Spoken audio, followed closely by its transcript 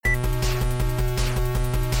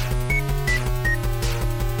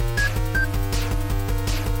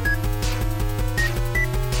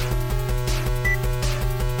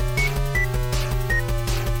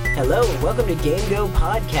Hello, and welcome to GamE3Go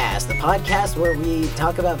Podcast, the podcast where we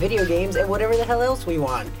talk about video games and whatever the hell else we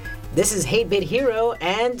want. This is H8BitHero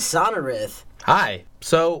and Sonorith. Hi.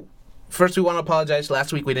 So, first we want to apologize.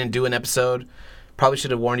 Last week we didn't do an episode. Probably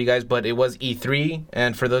should have warned you guys, but it was E3,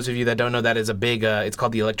 and for those of you that don't know, that is a big, it's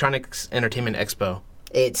called the Electronics Entertainment Expo.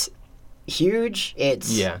 It's huge.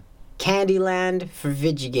 It's Candyland for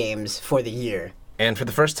video games for the year. And for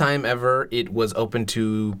the first time ever, it was open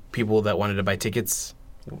to people that wanted to buy tickets.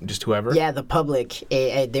 Just whoever? Yeah, the public.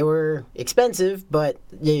 They were expensive, but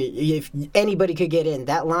if anybody could get in.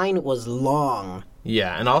 That line was long.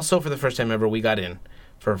 Yeah, and also for the first time ever, we got in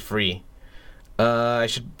for free. I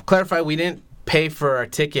should clarify, we didn't pay for our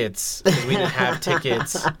tickets because we didn't have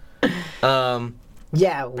tickets.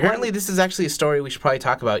 Yeah. Apparently, this is actually a story we should probably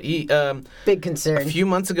talk about. Big concern. A few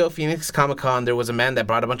months ago, Phoenix Comic-Con, there was a man that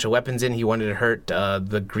brought a bunch of weapons in. He wanted to hurt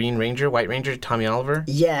the White Ranger, Tommy Oliver.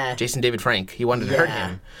 Yeah. Jason David Frank. He wanted to hurt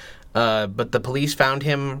him. But the police found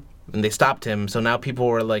him, and they stopped him. So now people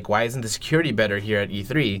were like, why isn't the security better here at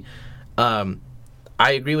E3?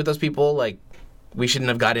 I agree with those people. Like, we shouldn't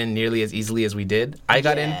have got in nearly as easily as we did. I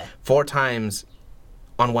got in 4 times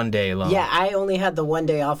on one day alone. Yeah, I only had the one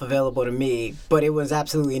day off available to me, but it was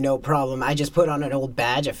absolutely no problem. I just put on an old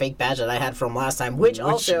badge, a fake badge that I had from last time, which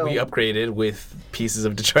also we upgraded with pieces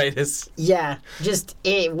of detritus. Yeah,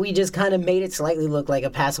 we just kind of made it slightly look like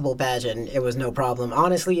a passable badge, and it was no problem.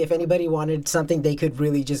 Honestly, if anybody wanted something, they could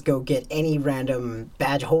really just go get any random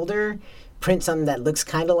badge holder, print something that looks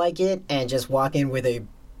kind of like it, and just walk in with a,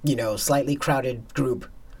 slightly crowded group.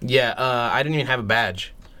 Yeah, I didn't even have a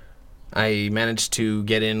badge. I managed to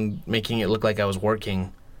get in, making it look like I was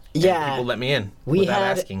working. Yeah, people let me in without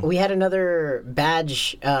asking. We had another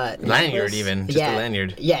badge lanyard, even just a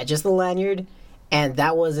lanyard. Yeah, just the lanyard, and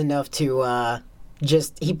that was enough to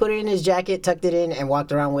he put it in his jacket, tucked it in, and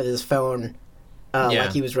walked around with his phone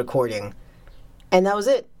like he was recording, and that was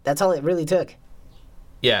it. That's all it really took.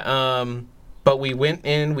 Yeah, but we went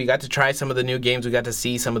in. We got to try some of the new games. We got to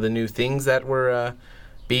see some of the new things that were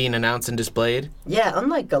being announced and displayed. Yeah,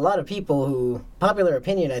 unlike a lot of people who, popular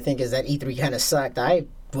opinion, I think, is that E3 kind of sucked. I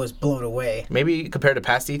was blown away. Maybe compared to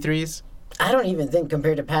past E3s? I don't even think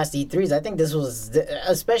compared to past E3s. I think this was,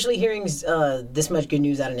 especially hearing this much good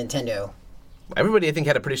news out of Nintendo. Everybody, I think,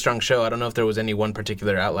 had a pretty strong show. I don't know if there was any one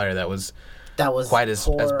particular outlier that was quite as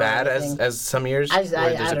bad as some years. I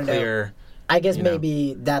don't know. I guess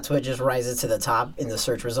maybe that's what just rises to the top in the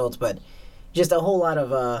search results, but just a whole lot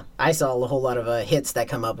of, I saw a whole lot of hits that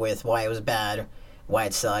come up with why it was bad, why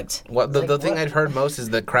it sucked. Well, the thing I've heard most is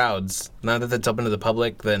the crowds. Now that it's open to the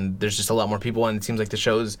public, then there's just a lot more people, and it seems like the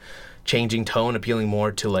show's changing tone, appealing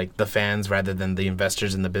more to like the fans rather than the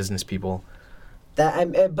investors and the business people.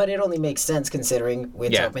 But it only makes sense considering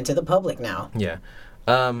it's open to the public now. Yeah.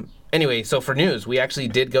 Anyway, so for news, we actually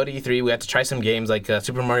did go to E3. We had to try some games like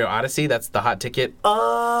Super Mario Odyssey. That's the hot ticket.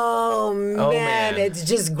 Oh, man. It's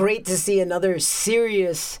just great to see another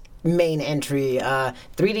serious main entry.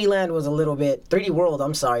 3D Land was 3D World,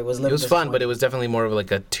 I'm sorry, was a little It was fun, but it was definitely more of like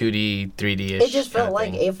a 2D, 3D-ish. It just felt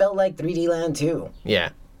like 3D Land too.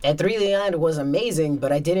 Yeah. And 3D Land was amazing,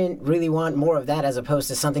 but I didn't really want more of that as opposed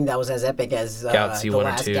to something that was as epic as Galaxy the 1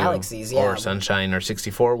 last or 2, Galaxies. Or Sunshine or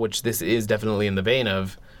 64, which this is definitely in the vein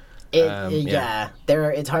of.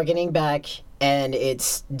 It's harkening back, and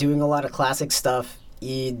it's doing a lot of classic stuff.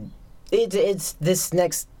 It's this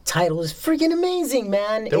next title is freaking amazing,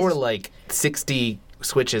 man. There were like 60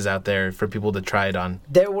 Switches out there for people to try it on.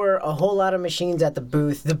 There were a whole lot of machines at the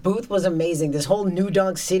booth. The booth was amazing. This whole New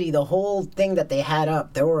Donk City, the whole thing that they had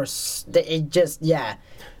up,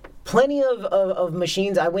 plenty of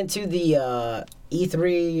machines. I went to the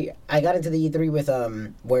E3. I got into the E3 with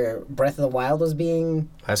where Breath of the Wild was being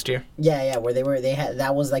last year. Yeah, where they had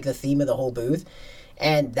that was like the theme of the whole booth,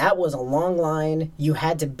 and that was a long line. You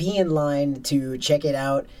had to be in line to check it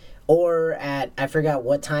out, or at I forgot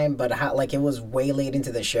what time, but it was way late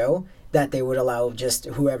into the show that they would allow just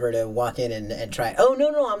whoever to walk in and try. Oh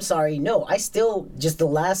no, I'm sorry, no, just the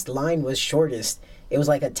last line was shortest. It was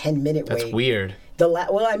like a 10-minute wait. That's weird.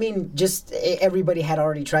 Just everybody had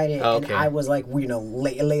already tried it, and I was like,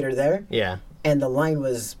 later there. Yeah. And the line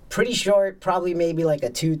was pretty short, probably maybe like a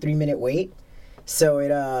 2-3 minute wait. So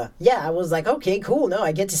I was like, okay, cool. No,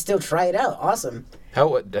 I get to still try it out. Awesome.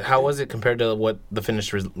 How was it compared to what the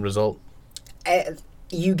finished result?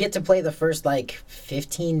 You get to play the first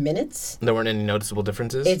 15 minutes. There weren't any noticeable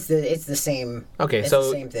differences? It's the same. Okay, it's so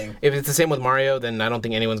the same thing. If it's the same with Mario, then I don't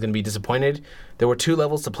think anyone's going to be disappointed. There were 2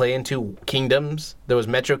 levels to play into, kingdoms. There was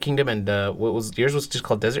Metro Kingdom, and yours was just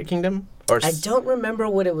called Desert Kingdom? I don't remember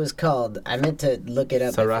what it was called. I meant to look it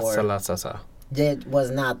up before. It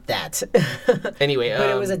was not that. Anyway, but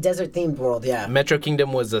it was a desert-themed world, yeah. Metro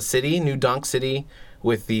Kingdom was a city, New Donk City,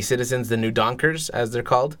 with the citizens, the New Donkers, as they're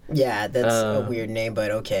called. Yeah, that's a weird name, but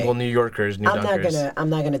okay. Well, New Yorkers, New Donkers. I'm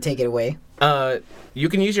not gonna take it away. You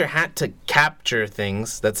can use your hat to capture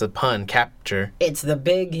things. That's a pun, capture. It's the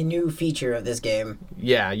big new feature of this game.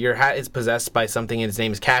 Yeah, your hat is possessed by something, and its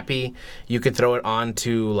name is Cappy. You can throw it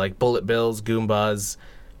onto, like, bullet bills, Goombas,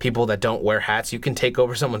 people that don't wear hats. You can take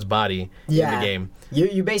over someone's body in the game.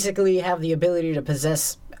 You basically have the ability to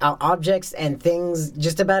possess objects and things,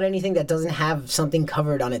 just about anything that doesn't have something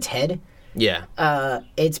covered on its head. Yeah.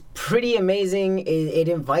 It's pretty amazing. It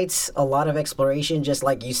invites a lot of exploration. Just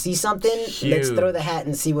like you see something, let's throw the hat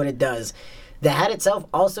and see what it does. The hat itself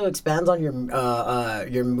also expands on your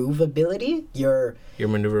movability, your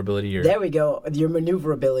maneuverability. There we go, your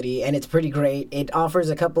maneuverability, and it's pretty great. It offers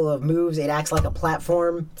a couple of moves. It acts like a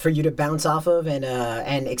platform for you to bounce off of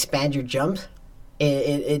and expand your jump.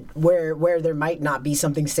 Where there might not be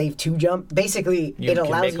something safe to jump. Basically, it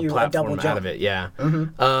allows you a double jump out of it. Yeah.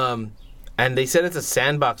 Mm-hmm. And they said it's a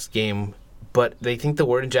sandbox game, but they think the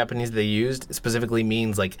word in Japanese they used specifically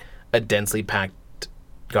means like a densely packed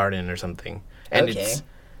garden or something. And it's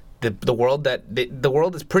the world the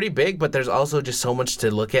world is pretty big, but there's also just so much to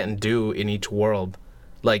look at and do in each world.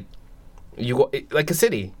 Like you go like a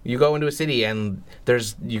city. You go into a city and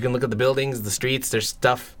you can look at the buildings, the streets. There's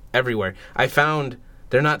stuff everywhere. I found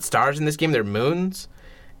they're not stars in this game; they're moons,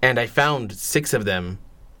 and I found 6 of them.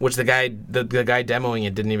 Which the guy demoing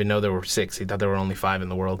it didn't even know there were 6. He thought there were only 5 in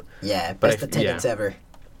the world. Yeah, best attendance ever.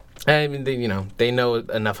 I mean, they know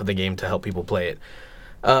enough of the game to help people play it.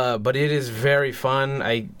 But it is very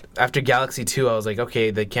fun. After Galaxy 2, I was like,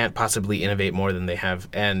 okay, they can't possibly innovate more than they have.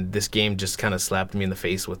 And this game just kind of slapped me in the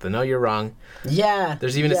face with the, no, you're wrong. Yeah.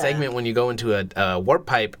 There's even a segment when you go into a warp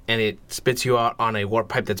pipe, and it spits you out on a warp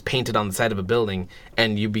pipe that's painted on the side of a building,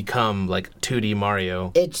 and you become, like, 2D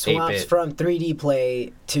Mario. It swaps from 3D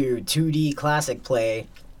play to 2D classic play.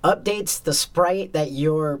 Updates the sprite that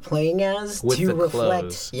you're playing as with to reflect...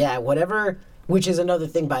 Clothes. Yeah, whatever... Which is another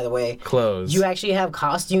thing, by the way. Clothes. You actually have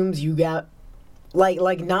costumes. You got,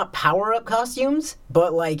 like not power-up costumes,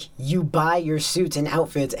 but, like, you buy your suits and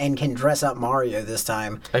outfits and can dress up Mario this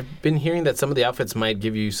time. I've been hearing that some of the outfits might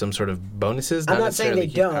give you some sort of bonuses. I'm not saying they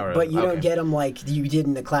don't, but you don't get them like you did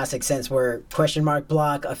in the classic sense where question mark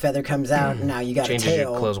block, a feather comes out, and now you got changes a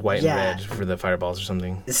tail. Your clothes white and red for the fireballs or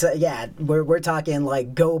something. So, yeah, we're talking,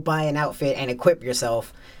 like, go buy an outfit and equip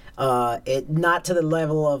yourself. It not to the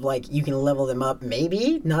level of like you can level them up,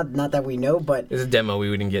 maybe not that we know, but it's a demo.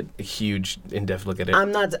 We wouldn't get a huge in-depth look at it.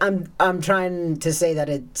 I'm trying to say that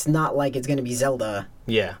it's not like it's gonna be Zelda.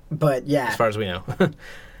 Yeah, but yeah, as far as we know.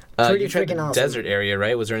 Pretty you tried freaking the awesome. Desert area,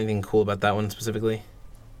 right? Was there anything cool about that one specifically?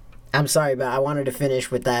 I'm sorry, but I wanted to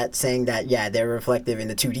finish with that saying that they're reflective in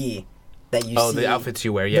the 2D. That you see. Oh, the outfits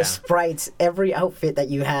you wear, yeah. The sprites, every outfit that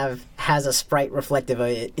you have has a sprite reflective of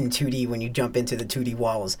it in 2D when you jump into the 2D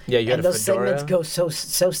walls. Yeah, you had and a those fedora. segments go so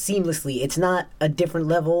seamlessly. It's not a different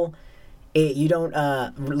level. You don't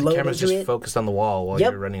load the camera's into just it. focused on the wall while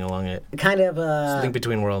you're running along it. Kind of It's link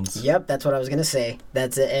between worlds. Yep, that's what I was gonna say.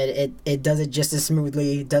 That's it. It does it just as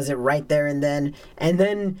smoothly. Does it right there and then.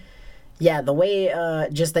 Yeah, the way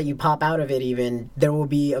just that you pop out of it even, there will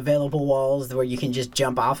be available walls where you can just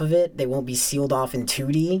jump off of it. They won't be sealed off in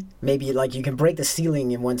 2D. Maybe like you can break the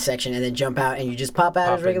ceiling in one section and then jump out and you just pop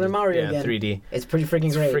out as regular Mario again. 3D. It's pretty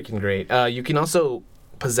freaking great. Freaking great. You can also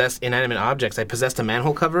possess inanimate objects. I possessed a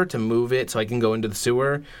manhole cover to move it so I can go into the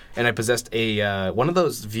sewer, and I possessed a one of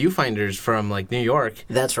those viewfinders from like New York.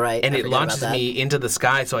 That's right. And it launches me into the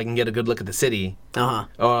sky so I can get a good look at the city.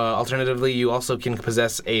 Alternatively, you also can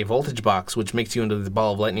possess a voltage box, which makes you into the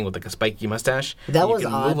ball of lightning with like a spiky mustache. That was odd. You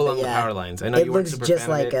can odd, move along the power lines. I know it you weren't looks super just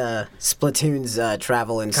fan like of it. Splatoon's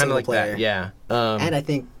travel in single like player. That, yeah. And I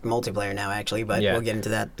think multiplayer now actually, but we'll get into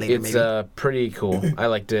that later. It's pretty cool. I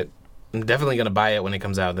liked it. I'm definitely gonna buy it when it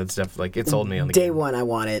comes out. That's definitely like it sold me on the day game. one. I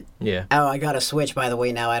want it. Yeah. Oh, I got a Switch by the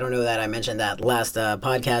way. Now I don't know that I mentioned that last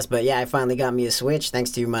podcast, but yeah, I finally got me a Switch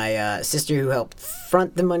thanks to my sister who helped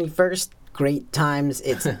front the money first. Great times.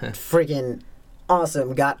 It's freaking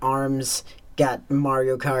awesome. Got ARMS. Got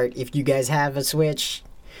Mario Kart. If you guys have a Switch,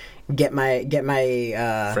 get my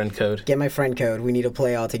friend code. Get my friend code. We need to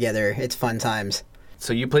play all together. It's fun times.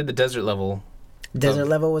 So you played the desert level. Desert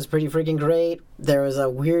level was pretty freaking great. There was a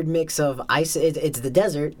weird mix of ice. It's the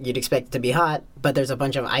desert. You'd expect it to be hot, but there's a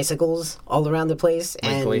bunch of icicles all around the place.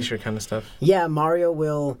 Like glacier kind of stuff. Yeah, Mario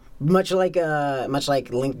will much like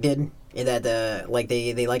Link did. That like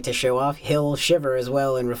they like to show off. He'll shiver as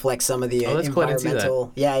well and reflect some of the environmental.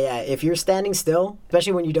 Cool. Yeah. If you're standing still,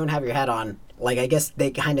 especially when you don't have your hat on, Like, I guess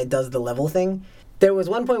they kind of does the level thing. There was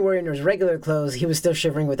one point where in his regular clothes, he was still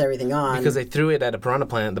shivering with everything on. Because they threw it at a piranha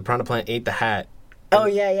plant. The piranha plant ate the hat. Oh,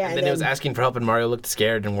 yeah. And then it was asking for help, and Mario looked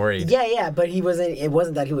scared and worried. Yeah, but it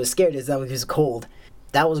wasn't that he was scared, it's that he was cold.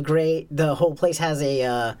 That was great. The whole place has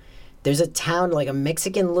there's a town, like a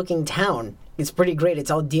Mexican-looking town. It's pretty great.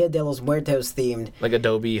 It's all Dia de los Muertos themed. Like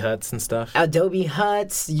adobe huts and stuff? Adobe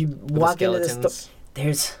huts. You walk into the store.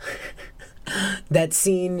 There's that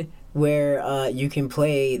scene where you can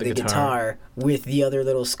play the guitar with the other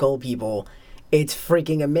little skull people. It's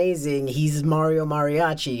freaking amazing. He's Mario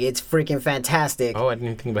Mariachi. It's freaking fantastic. Oh, I didn't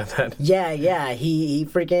even think about that. Yeah. He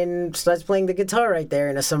freaking starts playing the guitar right there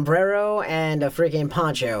in a sombrero and a freaking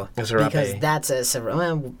poncho. A serape. Because that's a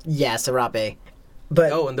serape.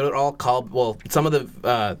 But and they're all some of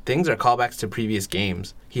the things are callbacks to previous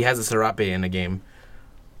games. He has a serape in a game.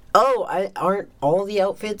 Aren't all the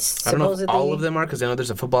outfits supposedly? I don't know if all of them are, because I know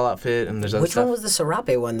there's a football outfit and there's other Which stuff. one was the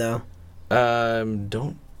serape one, though?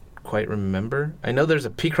 Don't quite remember. I know there's a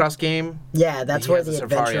P-Cross game. Yeah, that's where the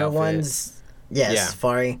adventure ones... Yes, yeah.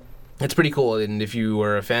 Safari. It's pretty cool, and if you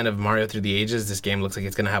were a fan of Mario Through the Ages, this game looks like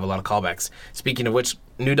it's going to have a lot of callbacks. Speaking of which,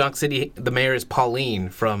 New Donk City, the mayor is Pauline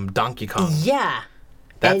from Donkey Kong. Yeah.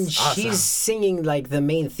 That's awesome. She's singing, like, the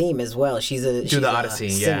main theme as well. She's a Odyssey,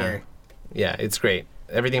 singer. Yeah, it's great.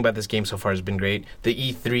 Everything about this game so far has been great.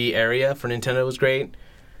 The E3 area for Nintendo was great.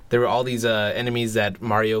 There were all these enemies that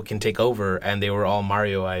Mario can take over, and they were all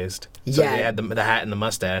Marioized. So they had the hat and the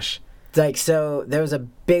mustache. Like, so there was a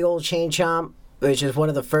big old Chain Chomp, which is one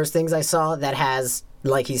of the first things I saw that has,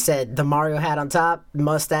 like he said, the Mario hat on top,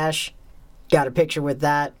 mustache. Got a picture with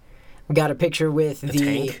that. Got a picture with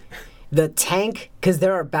the tank, because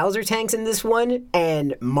there are Bowser tanks in this one,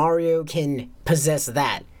 and Mario can possess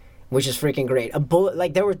that, which is freaking great. A bullet,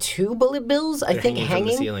 like there were 2 bullet bills, I think,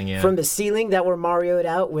 hanging from the ceiling that were Mario'd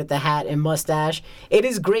out with the hat and mustache. It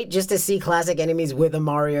is great just to see classic enemies with a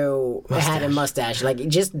Mario hat and mustache. Like,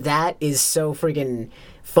 just that is so freaking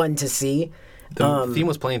fun to see. The theme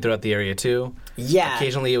was playing throughout the area, too. Yeah.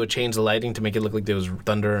 Occasionally, it would change the lighting to make it look like there was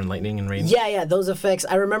thunder and lightning and rain. Yeah, those effects.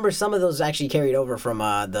 I remember some of those actually carried over from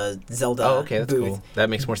the Zelda booth. Oh, okay, that's booth. cool. That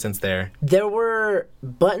makes more sense there. There were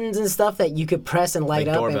buttons and stuff that you could press and light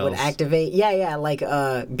up and would activate. Yeah, like,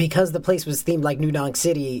 because the place was themed like New Donk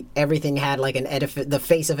City, everything had like an edifice, the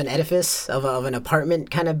face of an edifice, of an apartment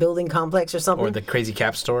kind of building complex or something. Or the Crazy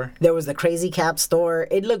Cap store. There was the Crazy Cap store.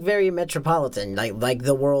 It looked very metropolitan, like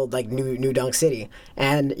the world, like New Donk City.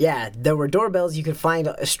 And yeah, there were doorbells you could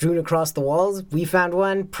find strewn across the walls. We found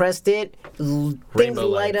one, pressed it, things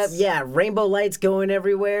light up. Yeah, rainbow lights going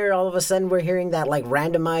everywhere. All of a sudden, we're hearing that like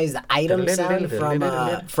randomized item sound from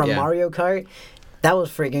Mario Kart. That was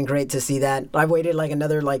freaking great to see that. I waited like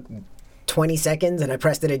another 20 seconds and I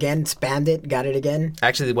pressed it again, spammed it, got it again.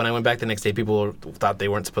 Actually, when I went back the next day, people thought they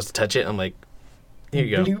weren't supposed to touch it. I'm like, here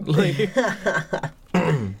you go.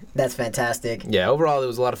 That's fantastic. Yeah, overall, it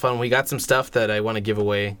was a lot of fun. We got some stuff that I want to give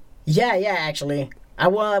away. Yeah, actually. I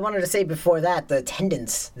wanted to say before that, the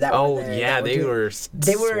attendants that were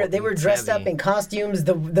there. They were dressed up in costumes.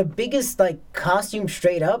 The biggest costume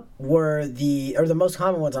straight up were the most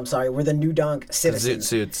common ones, were the New Donk citizens.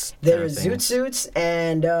 The zoot suits. There were zoot suits,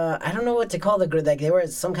 and I don't know what to call the girl. Like, they were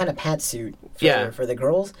some kind of pantsuit for the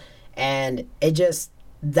girls, and it just...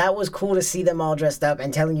 That was cool to see them all dressed up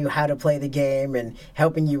and telling you how to play the game and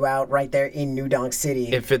helping you out right there in New Donk City.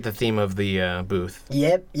 It fit the theme of the booth.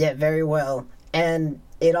 Yep, very well. And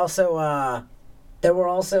it also, there were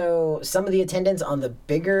also some of the attendants on the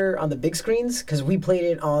big screens, because we played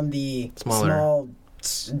it on the small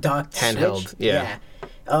docked handheld Switch. Yeah.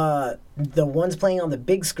 The ones playing on the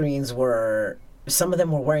big screens some of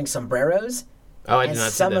them were wearing sombreros. Oh, I did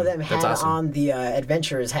not see them. Some of them had on the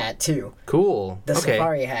adventurer's hat, too. Cool. The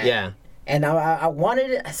safari hat. Yeah. And I wanted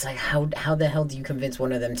it. It's like, how the hell do you convince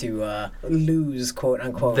one of them to lose, quote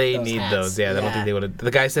unquote? They need hats? Those. Yeah, I don't think they would have. The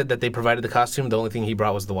guy said that they provided the costume. The only thing he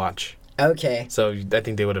brought was the watch. Okay. So I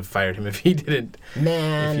think they would have fired him if he didn't.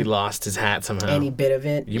 Man. If he lost his hat somehow. Any bit of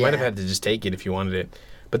it. You might have had to just take it if you wanted it.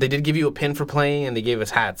 But they did give you a pin for playing, and they gave us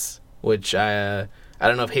hats, which I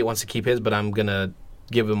don't know if Hate wants to keep his, but I'm gonna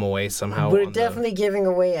give them away somehow. We're definitely giving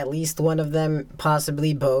away at least one of them,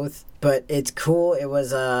 possibly both. But it's cool. It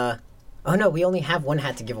was oh no, we only have one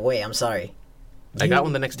hat to give away. I'm sorry. I got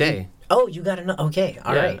one the next day. Oh, you got another? Okay,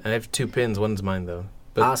 all right. I have 2 pins. One's mine though.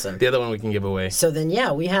 But awesome. The other one we can give away. So then,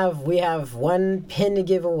 yeah, we have one pin to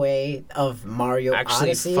give away of Mario Odyssey.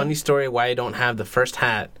 Actually, funny story why I don't have the first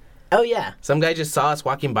hat. Oh, yeah. Some guy just saw us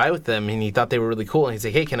walking by with them, and he thought they were really cool. And he's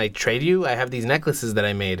like, hey, can I trade you? I have these necklaces that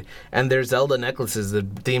I made. And they're Zelda necklaces. They're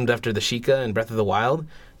themed after the Sheikah in Breath of the Wild.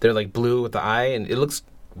 They're, like, blue with the eye, and it looks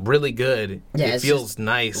really good. Yeah, it feels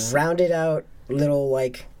nice. Rounded out little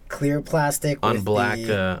like clear plastic on with black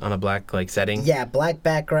on a black like setting. Yeah, black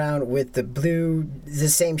background with the blue, the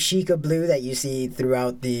same Sheikah blue that you see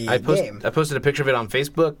throughout the game. I posted a picture of it on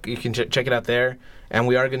Facebook. You can check it out there, and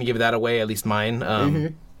we are going to give that away, at least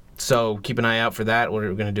mine. So keep an eye out for that.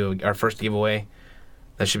 We're going to do our first giveaway.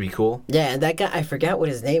 That should be cool. Yeah, and that guy, I forgot what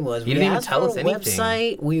his name was. He didn't even tell us anything.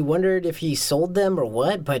 Website. We wondered if he sold them or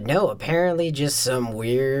what, but no, apparently just some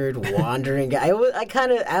weird wandering guy. I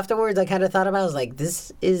kind of, afterwards, I kind of thought about it. I was like,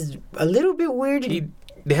 this is a little bit weird.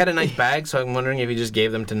 They had a nice bag, so I'm wondering if he just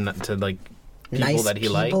gave them to like people nice that he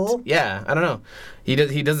people? liked. Yeah, I don't know. He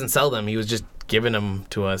doesn't sell them. He was just giving them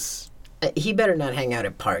to us. He better not hang out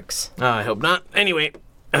at parks. I hope not. Anyway.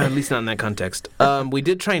 At least not in that context. We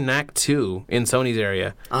did try Knack 2 in Sony's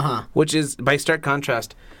area, which is, by stark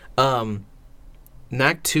contrast,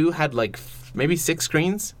 Knack 2 had like maybe 6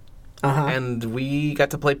 screens, and we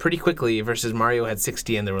got to play pretty quickly versus Mario had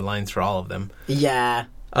 60 and there were lines for all of them. Yeah.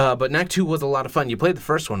 But Knack 2 was a lot of fun. You played the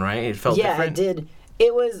first one, right? It felt different? Yeah, I did.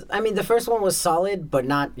 It was, I mean, the first one was solid, but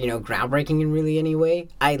not, groundbreaking in really any way.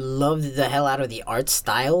 I loved the hell out of the art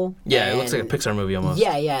style. Yeah, it looks like a Pixar movie almost.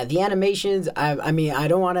 Yeah. The animations,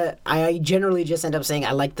 I generally just end up saying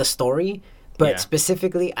I like the story, but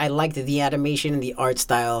specifically, I liked the animation and the art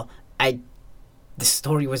style. The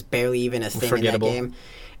story was barely even a thing in that game.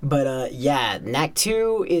 But, Knack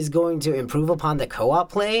 2 is going to improve upon the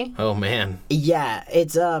co-op play. Oh, man. Yeah,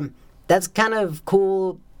 it's, that's kind of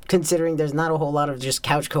cool, considering there's not a whole lot of just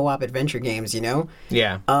couch co-op adventure games,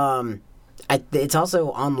 Yeah. It's also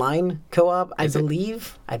online co-op, I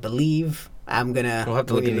believe. I'm gonna... We'll have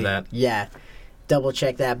to look into that. Yeah. Double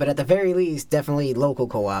check that. But at the very least, definitely local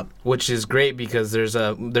co-op. Which is great because there's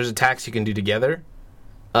attacks you can do together.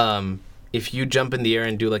 If you jump in the air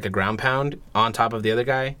and do like a ground pound on top of the other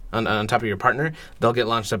guy, on top of your partner, they'll get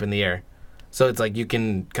launched up in the air. So it's like you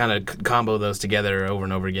can kind of combo those together over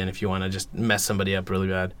and over again if you want to just mess somebody up really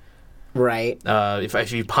bad. Right.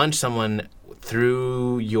 If you punch someone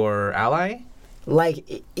through your ally,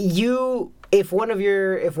 like if one of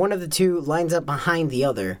the two lines up behind the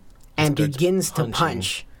other and begins to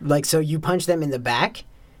punch, like so you punch them in the back,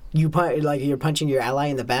 you're punching your ally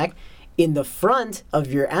in the back, in the front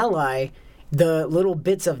of your ally, the little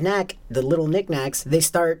bits of Knack, the little knickknacks, they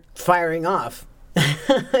start firing off.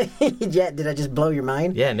 Yeah, did I just blow your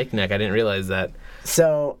mind? Yeah, knick-knack. I didn't realize that.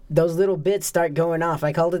 So those little bits start going off.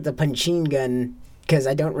 I called it the punchine gun because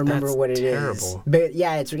I don't remember what it is. But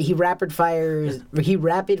yeah, he rapid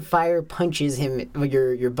fire punches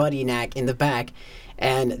your buddy Knack in the back,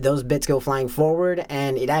 and those bits go flying forward,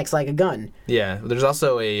 and it acts like a gun. Yeah, there's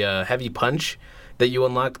also a heavy punch that you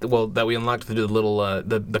unlocked. Well, that we unlocked through the little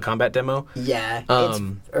the combat demo. Yeah, it's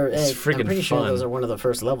freaking I'm pretty fun. sure those are one of the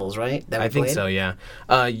first levels, right? I think so. Yeah.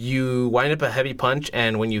 You wind up a heavy punch,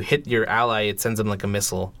 and when you hit your ally, it sends them like a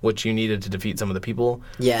missile, which you needed to defeat some of the people.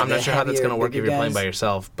 Yeah, I'm not sure how that's going to work if you're playing by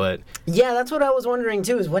yourself, but yeah, that's what I was wondering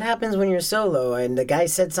too. Is what happens when you're solo? And the guy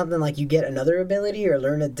said something like you get another ability or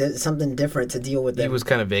learn something different to deal with them. He was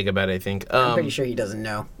kind of vague about it, I think. I'm pretty sure he doesn't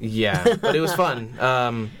know. Yeah, but it was fun,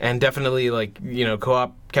 and definitely like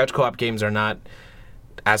couch co-op games are not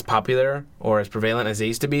as popular or as prevalent as they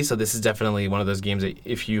used to be, so this is definitely one of those games that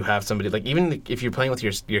if you have somebody, like even if you're playing with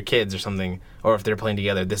your kids or something, or if they're playing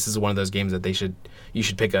together, this is one of those games that you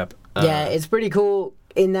should pick up. Yeah, it's pretty cool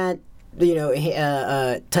in that,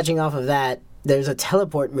 touching off of that, there's a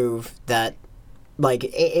teleport move that, like,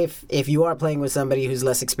 if you are playing with somebody who's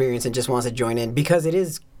less experienced and just wants to join in, because it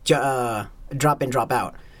is drop in, drop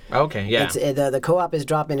out. Okay, yeah. The co-op is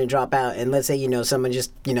drop in and drop out, and let's say, someone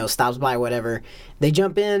just, stops by, whatever. They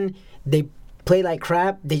jump in, they play like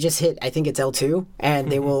crap, they just hit, I think it's L2,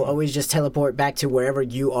 and they will always just teleport back to wherever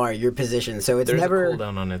you are, your position. So There's a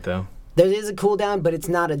cooldown on it, though. There is a cooldown, but it's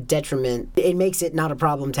not a detriment. It makes it not a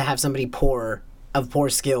problem to have somebody poor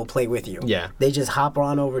skill play with you. Yeah. They just hop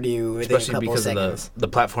on over to you within Especially a couple because seconds. the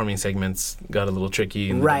platforming segments got a little tricky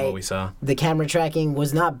in the demo we saw. The camera tracking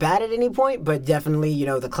was not bad at any point, but definitely,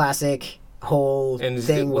 the classic whole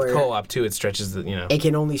thing with where co-op too, it stretches it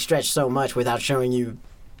can only stretch so much without showing you.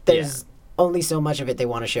 There's only so much of it they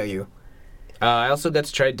want to show you. I also got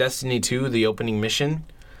to try Destiny 2, the opening mission.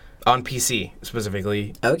 On PC,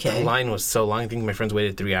 specifically. Okay. The line was so long. I think my friends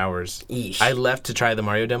waited 3 hours. Eesh. I left to try the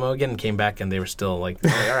Mario demo again and came back, and they were still like,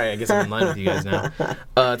 all right, I guess I'm in line with you guys now.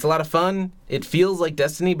 It's a lot of fun. It feels like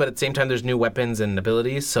Destiny, but at the same time, there's new weapons and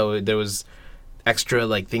abilities, so there was extra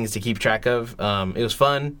things to keep track of. It was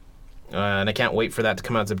fun, and I can't wait for that to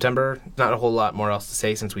come out in September. Not a whole lot more else to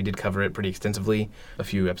say since we did cover it pretty extensively a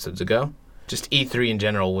few episodes ago. Just E3 in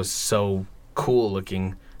general was so cool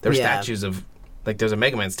looking. There were statues of Like, there's a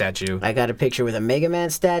Mega Man statue. I got a picture with a Mega Man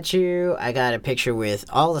statue. I got a picture with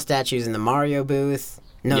all the statues in the Mario booth.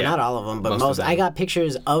 No, not all of them, but most. I got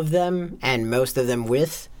pictures of them, and most of them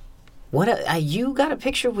with. You got a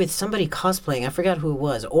picture with somebody cosplaying. I forgot who it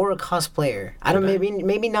was, or a cosplayer. I don't.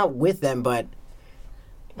 Maybe not with them, but.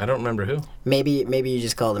 I don't remember who. Maybe you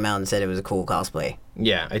just called them out and said it was a cool cosplay.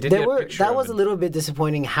 Yeah, I did get a picture. That was a little bit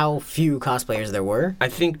disappointing how few cosplayers there were. I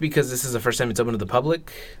think because this is the first time it's open to the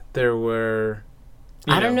public, there were.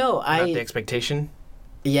 I don't know. Not the expectation.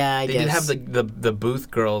 Yeah, I guess. They did have the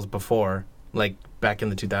booth girls before, like back in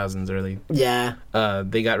the 2000s early. Yeah.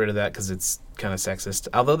 They got rid of that because it's kind of sexist.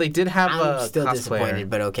 Although they did have I'm still disappointed,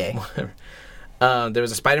 but okay. There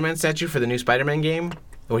was a Spider-Man statue for the new Spider-Man game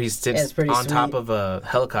where he sits on top of a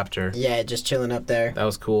helicopter. Yeah, just chilling up there. That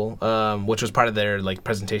was cool. Which was part of their like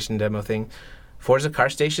presentation demo thing. Forza car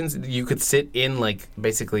stations, you could sit in like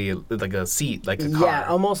basically like a seat, like a car. Yeah,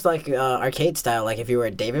 almost like arcade style. Like if you were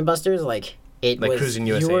at Dave & Buster's, like Cruising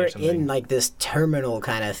USA you were or something. in like this terminal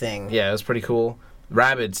kind of thing. Yeah, it was pretty cool.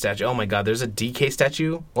 Rabid statue. Oh my God, there's a DK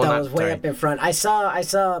statue. Well, that was way up in front. I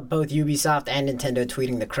saw both Ubisoft and Nintendo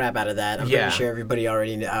tweeting the crap out of that. I'm pretty sure everybody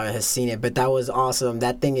already has seen it, but that was awesome.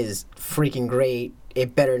 That thing is freaking great.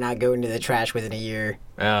 It better not go into the trash within a year.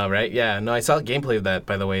 Oh, right. Yeah. No, I saw gameplay of that,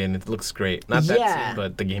 by the way, and it looks great. Not that scene,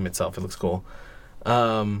 but the game itself. It looks cool.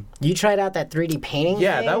 You tried out that 3D painting thing?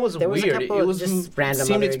 That was weird. It was just random.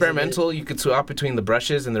 Seemed experimental. You could swap between the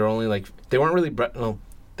brushes, and they're only like they weren't really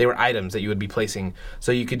they were items that you would be placing,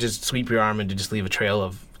 so you could just sweep your arm and just leave a trail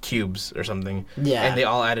of cubes or something. Yeah. And they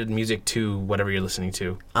all added music to whatever you're listening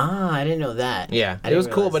to. Ah, I didn't know that. Yeah, it was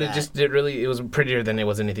cool, but it was prettier than it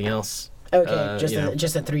was anything else. Okay,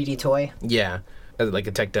 just a 3D toy. Yeah, like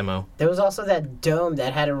a tech demo. There was also that dome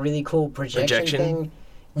that had a really cool projection thing.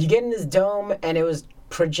 You get in this dome, and it was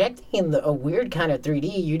projecting in a weird kind of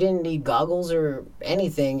 3D. You didn't need goggles or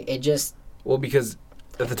anything. It just... Well, because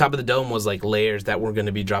at the top of the dome was, like, layers that were going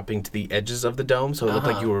to be dropping to the edges of the dome, so it looked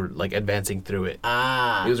like you were, like, advancing through it.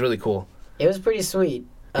 Ah. It was really cool. It was pretty sweet.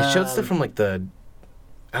 It showed stuff from, like, I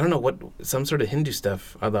don't know, some sort of Hindu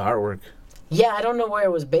stuff, the artwork. Yeah, I don't know where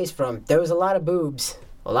it was based from. There was a lot of boobs.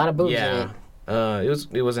 A lot of boobs in it.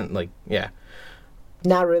 It wasn't, like,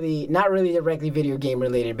 Not really directly video game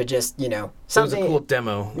related, but just, something. It was a cool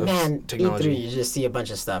demo of technology. E3, you just see a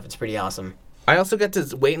bunch of stuff. It's pretty awesome. I also got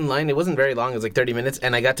to wait in line. It wasn't very long. It was like 30 minutes,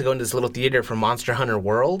 and I got to go into this little theater for Monster Hunter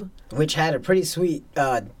World. Which had a pretty sweet,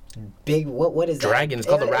 big, what is that? Dragon. It's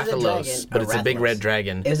called the Rathalos, but it's a big red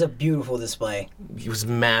dragon. It was a beautiful display. It was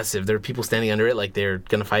massive. There were people standing under it like they're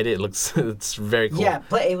going to fight it. It's very cool. Yeah,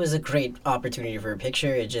 but it was a great opportunity for a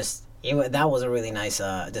picture. That was a really nice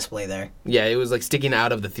display there. Yeah, it was like sticking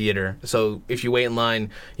out of the theater. So if you wait in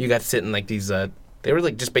line, you got to sit in like these. They were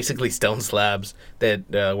like just basically stone slabs that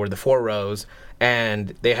were the 4 rows, and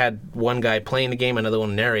they had one guy playing the game, another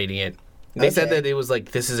one narrating it. They said that it was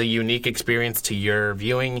like this is a unique experience to your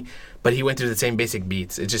viewing, but he went through the same basic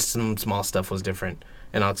beats. It's just some small stuff was different,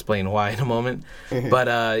 and I'll explain why in a moment. Mm-hmm. But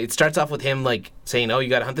it starts off with him like saying, "Oh, you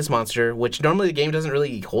got to hunt this monster," which normally the game doesn't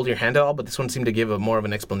really hold your hand at all, but this one seemed to give more of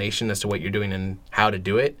an explanation as to what you're doing and how to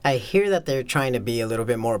do it. I hear that they're trying to be a little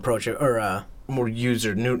bit more more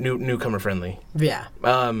newcomer friendly. Yeah.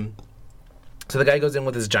 So the guy goes in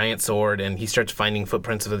with his giant sword, and he starts finding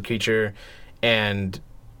footprints of the creature, and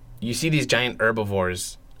you see these giant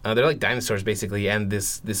herbivores. They're like dinosaurs, basically, and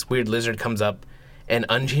this weird lizard comes up and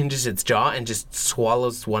unhinges its jaw and just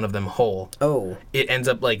swallows one of them whole. Oh. It ends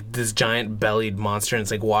up like this giant bellied monster, and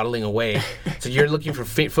it's like waddling away. So you're looking for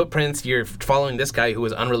footprints. You're following this guy who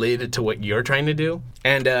is unrelated to what you're trying to do.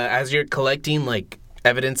 And as you're collecting, like,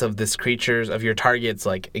 evidence of this creature's, of your target's,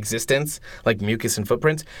 like, existence, like mucus and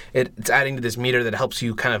footprints, it's adding to this meter that helps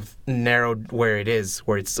you kind of narrow where it is,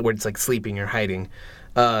 where it's like sleeping or hiding.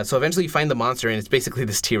 So eventually you find the monster, and it's basically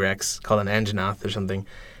this T-Rex called an Anjanath or something.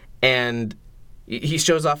 And he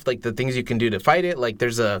shows off, like, the things you can do to fight it. Like,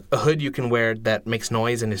 there's a hood you can wear that makes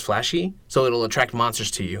noise and is flashy, so it'll attract monsters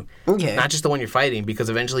to you. Okay. Not just the one you're fighting, because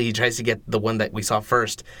eventually he tries to get the one that we saw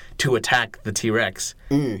first to attack the T-Rex.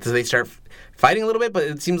 So they start fighting a little bit, but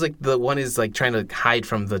it seems like the one is, like, trying to hide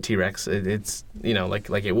from the T-Rex. It's,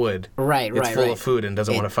 like it would. Right. It's full of food and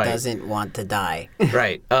doesn't want to fight. It doesn't want to die.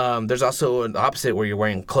 Right. There's also an opposite where you're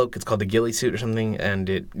wearing a cloak. It's called the ghillie suit or something,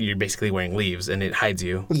 and you're basically wearing leaves, and it hides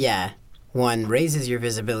you. Yeah. One raises your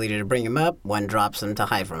visibility to bring him up, one drops him to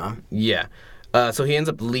hide from him. Yeah. So he ends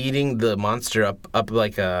up leading the monster up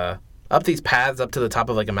these paths up to the top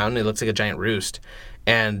of like a mountain. It looks like a giant roost.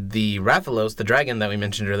 And the Rathalos, the dragon that we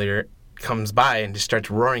mentioned earlier, comes by and just starts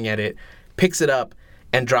roaring at it, picks it up,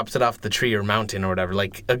 and drops it off the tree or mountain or whatever,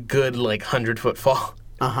 like a good 100-foot fall.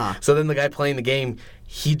 So then the guy playing the game,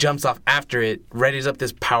 he jumps off after it, readies up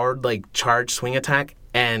this powered, like, charge swing attack,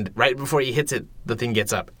 and right before he hits it, the thing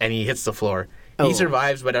gets up, and he hits the floor. He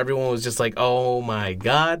survives, but everyone was just like, oh my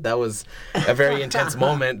god, that was a very intense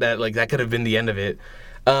moment that, like, that could have been the end of it.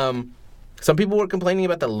 Some people were complaining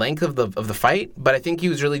about the length of the fight, but I think he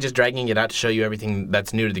was really just dragging it out to show you everything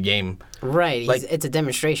that's new to the game. Right, like, it's a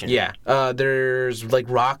demonstration. Yeah. There's, like,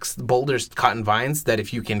 rocks, boulders caught in vines that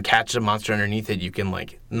if you can catch a monster underneath it, you can,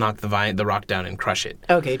 like, knock the rock down and crush it.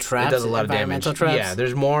 Okay, traps, it does a lot of damage. Traps. Yeah,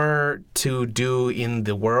 there's more to do in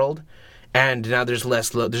the world, and now there's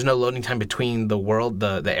there's no loading time between the world,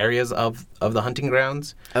 the areas of the hunting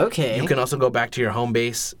grounds. Okay. You can also go back to your home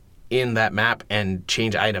base in that map and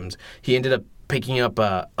change items. He ended up picking up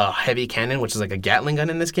a heavy cannon, which is like a Gatling gun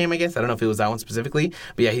in this game, I guess. I don't know if it was that one specifically.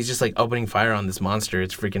 But yeah, he's just like opening fire on this monster.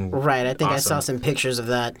 It's freaking right, I think awesome. I saw some pictures of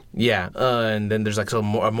that. Yeah, and then there's like a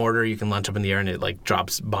mortar you can launch up in the air and it like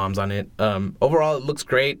drops bombs on it. Overall, it looks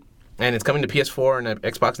great. And it's coming to PS4 and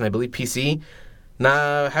Xbox and I believe PC.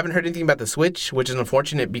 Now, haven't heard anything about the Switch, which is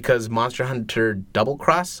unfortunate because Monster Hunter Double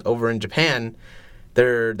Cross over in Japan,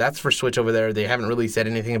 that's for Switch over there. They haven't really said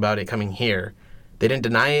anything about it coming here. They didn't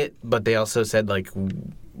deny it, but they also said, like,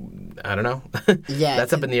 I don't know. Yeah.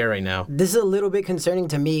 That's up in the air right now. This is a little bit concerning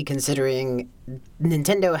to me considering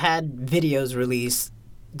Nintendo had videos released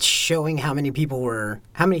showing how many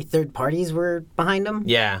third parties were behind them.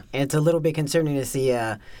 Yeah. And it's a little bit concerning to see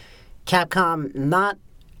Capcom not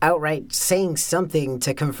outright saying something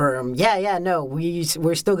to confirm,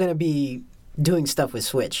 we're still going to be doing stuff with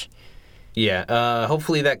Switch. Yeah,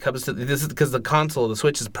 hopefully that comes to this is because the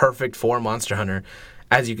Switch is perfect for Monster Hunter,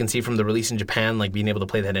 as you can see from the release in Japan, like being able to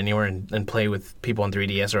play that anywhere and play with people on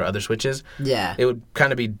 3DS or other Switches. Yeah, it would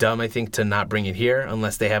kind of be dumb, I think, to not bring it here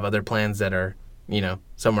unless they have other plans that are,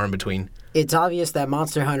 somewhere in between. It's obvious that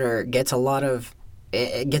Monster Hunter gets a lot of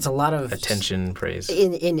attention, praise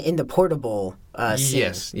in the portable scene.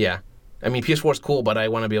 Yes, yeah. I mean, PS4 is cool, but I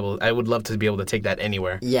would love to be able to take that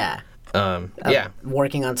anywhere. Yeah.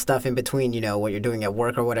 Working on stuff in between, what you're doing at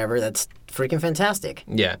work or whatever, that's freaking fantastic.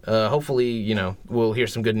 Yeah. Hopefully, we'll hear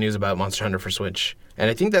some good news about Monster Hunter for Switch. And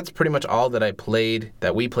I think that's pretty much all that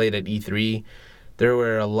we played at E3. There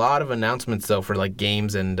were a lot of announcements, though, for like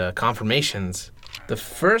games and confirmations. The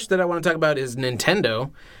first that I want to talk about is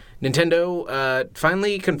Nintendo. Nintendo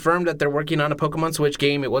finally confirmed that they're working on a Pokemon Switch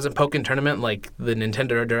game. It wasn't Pokken Tournament like the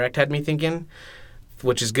Nintendo Direct had me thinking,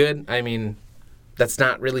 which is good. I mean, that's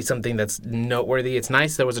not really something that's noteworthy. It's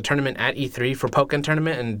nice. There was a tournament at E3 for Pokken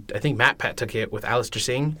Tournament, and I think MatPat took it with Alistair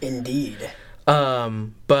Singh. Indeed.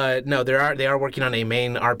 But no, they are working on a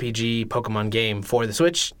main RPG Pokemon game for the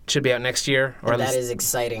Switch. Should be out next year. That is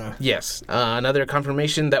exciting. Yes. Another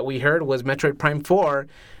confirmation that we heard was Metroid Prime 4,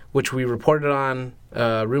 which we reported on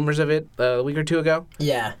rumors of it a week or two ago.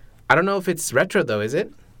 Yeah. I don't know if it's retro, though, is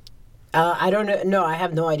it? I don't know. No, I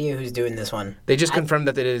have no idea who's doing this one. They just confirmed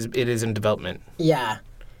that it is in development. Yeah.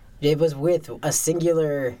 It was with a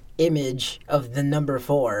singular image of the number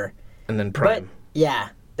 4. And then Prime. But, yeah.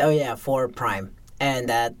 Oh, yeah, 4 Prime. And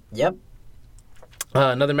yep.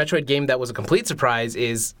 Another Metroid game that was a complete surprise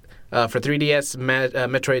is for 3DS,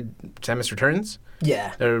 Metroid Samus Returns.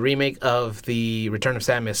 Yeah. A remake of the Return of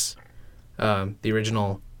Samus, the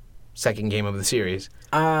original second game of the series.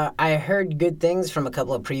 I heard good things from a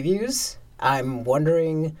couple of previews. I'm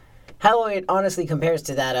wondering how it honestly compares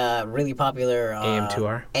to that really popular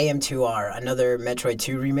AM2R. AM2R, another Metroid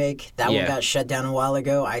 2 remake. That one got shut down a while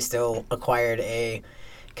ago. I still acquired a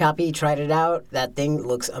copy, tried it out. That thing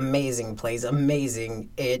looks amazing, plays amazing.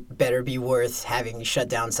 It better be worth having shut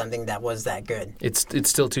down something that was that good. It's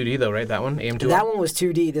still 2D though, right? That one, AM2R? That one was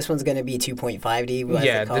 2D. This one's going to be 2.5D.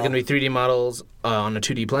 Yeah, they're going to be 3D models on a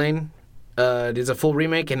 2D plane. It is a full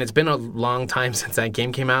remake, and it's been a long time since that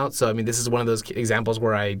game came out. So, I mean, this is one of those examples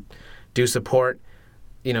where I do support,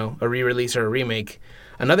 a re-release or a remake.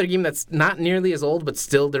 Another game that's not nearly as old, but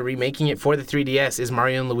still they're remaking it for the 3DS is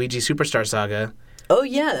Mario and Luigi Superstar Saga. Oh,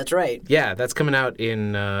 yeah, that's right. Yeah, that's coming out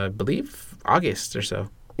in, I believe, August or so.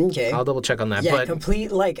 Okay. I'll double check on that. Yeah, but complete,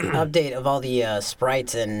 update of all the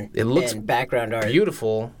sprites and background art.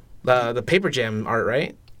 Beautiful. The Paper Jam art,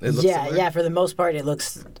 right? Yeah, for the most part, it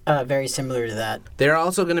looks very similar to that. They're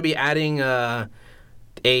also going to be adding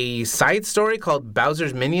a side story called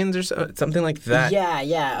Bowser's Minions or something like that.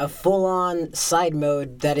 Yeah, a full-on side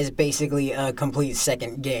mode that is basically a complete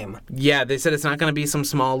second game. Yeah, they said it's not going to be some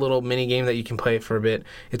small little mini game that you can play for a bit.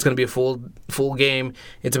 It's going to be a full game.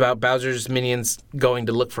 It's about Bowser's Minions going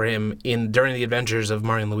to look for him during the adventures of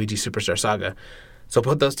Mario and Luigi Superstar Saga. So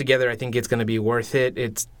put those together, I think it's going to be worth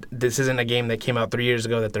it. This isn't a game that came out 3 years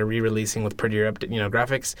ago that they're re-releasing with prettier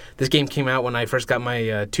graphics. This game came out when I first got my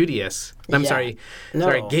 2DS. Sorry,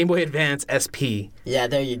 Game Boy Advance SP. Yeah,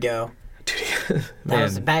 there you go. That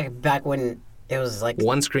was back when it was like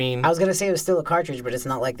one screen. I was gonna say it was still a cartridge, but it's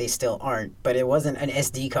not like they still aren't. But it wasn't an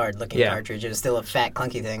SD card looking cartridge. It was still a fat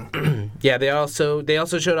clunky thing. Yeah, they also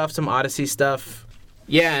showed off some Odyssey stuff.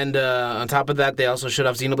 Yeah, and on top of that, they also showed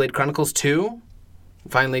off Xenoblade Chronicles 2.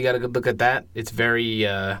 Finally got a good look at that. It's very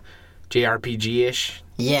JRPG-ish.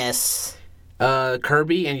 Yes.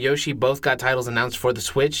 Kirby and Yoshi both got titles announced for the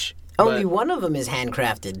Switch. Only one of them is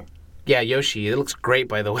handcrafted. Yeah, Yoshi. It looks great,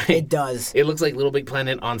 by the way. It does. It looks like Little Big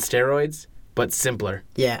Planet on steroids, but simpler.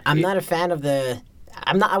 Yeah, I'm not a fan of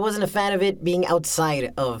I wasn't a fan of it being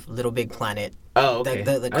outside of Little Big Planet. Oh, okay.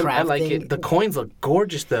 The crafting. I like it. The coins look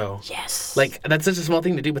gorgeous, though. Yes. Like, that's such a small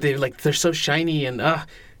thing to do, but they're so shiny, and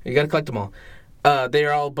you gotta collect them all.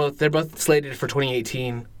 They're both slated for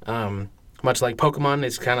 2018. Much like Pokemon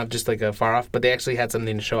is kind of just like a far off, but they actually had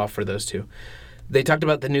something to show off for those two. They talked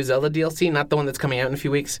about the new Zelda DLC, not the one that's coming out in a few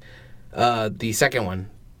weeks. The second one,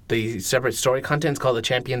 the separate story content's called The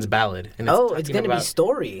Champion's Ballad, and it's going to be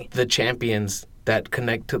story. The champions that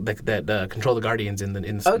connect to that control the Guardians in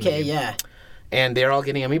the Okay, yeah. And they're all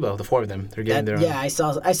getting amiibo. The 4 of them. They're getting their own. Yeah, I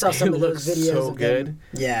saw some of those videos. So of good. Them.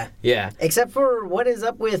 Yeah. Yeah. Except for what is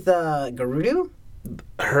up with Gerudo?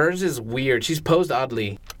 Hers is weird. She's posed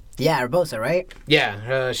oddly. Yeah, Urbosa, right?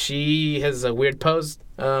 Yeah, she has a weird pose.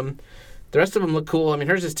 The rest of them look cool. I mean,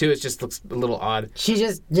 hers is too. It just looks a little odd.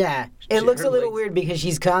 It looks a little weird because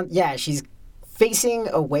she's facing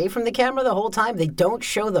away from the camera the whole time. They don't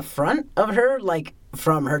show the front of her, like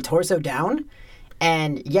from her torso down.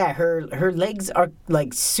 And yeah, her legs are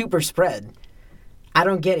like super spread. I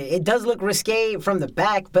don't get it. It does look risque from the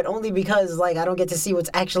back, but only because like I don't get to see what's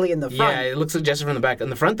actually in the front. Yeah, it looks suggestive from the back.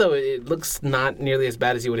 In the front, though, it looks not nearly as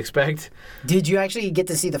bad as you would expect. Did you actually get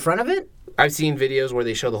to see the front of it? I've seen videos where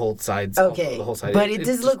they show the whole sides. Okay, the whole side. But it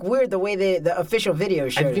does look weird the way the official video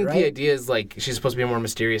showed it, right? I think the idea is like she's supposed to be more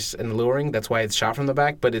mysterious and alluring. That's why it's shot from the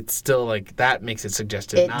back, but it's still like that makes it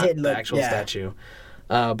suggestive, not the actual statue.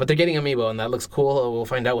 But they're getting amiibo, and that looks cool. We'll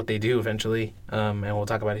find out what they do eventually, and we'll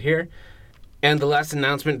talk about it here. And the last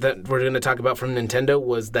announcement that we're going to talk about from Nintendo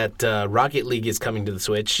was that Rocket League is coming to the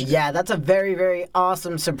Switch. Yeah, that's a very, very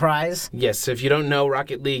awesome surprise. Yes, if you don't know,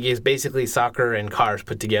 Rocket League is basically soccer and cars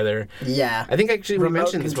put together. Yeah. I think actually we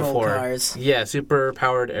mentioned this before. Cars. Yeah,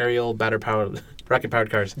 super-powered aerial, batter-powered,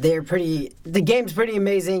 rocket-powered cars. The game's pretty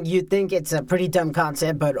amazing. You'd think it's a pretty dumb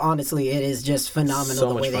concept, but honestly, it is just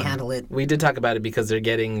phenomenal the way they handle it. We did talk about it because they're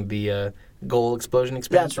getting the goal explosion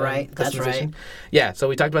expansion. That's right. Yeah, so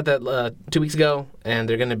we talked about that 2 weeks ago, and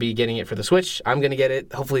they're going to be getting it for the Switch. I'm going to get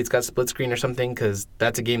it. Hopefully it's got split screen or something, because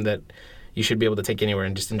that's a game that you should be able to take anywhere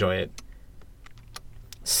and just enjoy it.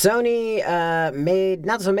 Sony made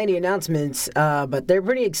not so many announcements, but they're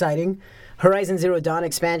pretty exciting. Horizon Zero Dawn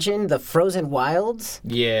expansion, The Frozen Wilds.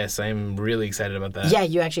 Yes, I'm really excited about that. Yeah,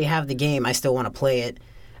 you actually have the game. I still want to play it.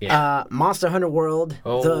 Yeah. Monster Hunter World.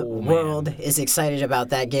 World is excited about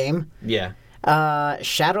that game. Yeah.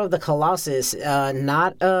 Shadow of the Colossus.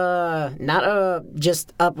 Not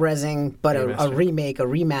just up-resing, but a remake, a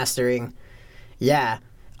remastering. Yeah.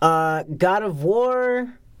 God of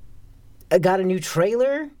War got a new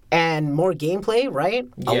trailer and more gameplay, right?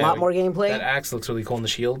 Yeah, a lot more gameplay. That axe looks really cool in the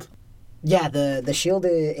shield. Yeah, the shield,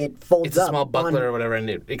 it folds up. It's a small buckler or whatever, and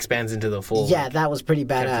it expands into the full... Yeah, that was pretty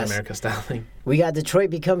badass. Captain America style thing. We got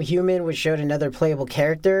Detroit Become Human, which showed another playable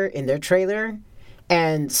character in their trailer.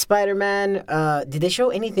 And Spider-Man, did they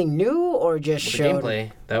show anything new or just showed...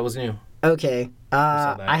 gameplay, that was new. Okay.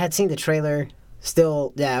 I had seen the trailer.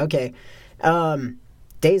 Still, yeah, okay.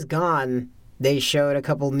 Days Gone, they showed a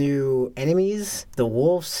couple new enemies. The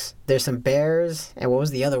wolves, there's some bears, and what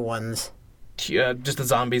was the other ones? Just the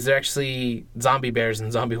zombies. They're actually zombie bears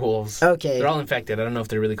and zombie wolves. Okay. They're all infected. I don't know if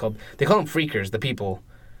they're really called... They call them freakers, the people.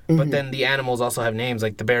 Mm-hmm. But then the animals also have names,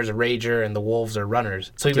 like the bear's a rager and the wolves are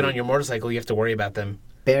runners. So even on your motorcycle, you have to worry about them.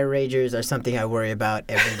 Bear ragers are something I worry about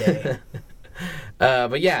every day.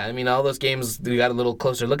 But yeah, I mean, all those games, we got a little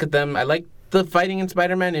closer look at them. I like the fighting in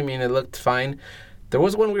Spider-Man. I mean, it looked fine. There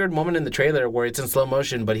was one weird moment in the trailer where it's in slow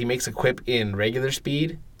motion, but he makes a quip in regular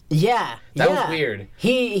speed. Yeah. That was weird.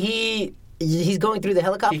 He's going through the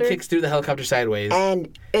helicopter. He kicks through the helicopter sideways.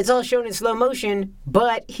 And it's all shown in slow motion,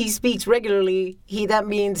 but he speaks regularly. That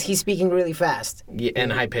means he's speaking really fast. Yeah,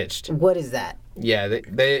 and high-pitched. What is that? Yeah,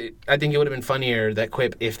 I think it would have been funnier, that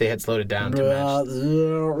quip, if they had slowed it down to match.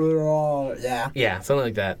 Yeah, something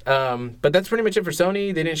like that. But that's pretty much it for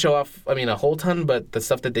Sony. They didn't show off, a whole ton, but the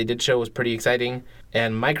stuff that they did show was pretty exciting.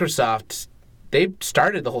 And Microsoft they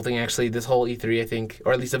started the whole thing, actually, this whole E3, I think,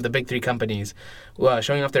 or at least of the big three companies,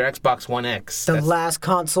 showing off their Xbox One X. The last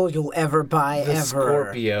console you'll ever buy, the ever.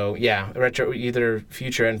 Scorpio, yeah. Retro, either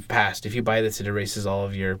future and past. If you buy this, it erases all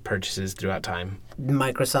of your purchases throughout time.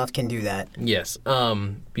 Microsoft can do that. Yes.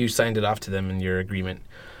 You signed it off to them in your agreement.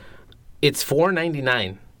 It's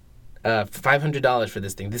 $499. $500 for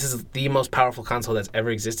this thing. This is the most powerful console that's ever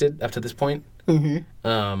existed up to this point.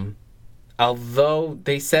 Mm-hmm. Although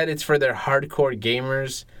they said it's for their hardcore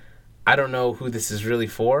gamers, I don't know who this is really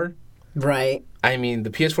for. Right. I mean, the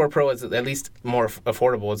PS4 Pro is at least more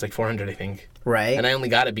affordable. It's like $400, I think. Right. And I only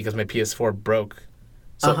got it because my PS4 broke.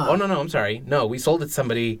 So, oh no, I'm sorry. No, we sold it to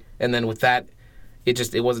somebody, and then with that,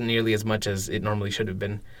 it wasn't nearly as much as it normally should have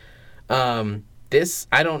been. This,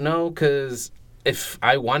 I don't know, because if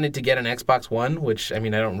I wanted to get an Xbox One, which, I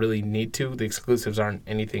mean, I don't really need to. The exclusives aren't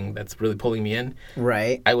anything that's really pulling me in.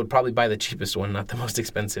 Right. I would probably buy the cheapest one, not the most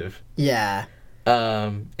expensive. Yeah.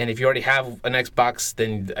 And if you already have an Xbox,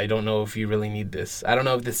 then I don't know if you really need this. I don't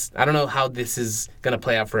know how this is going to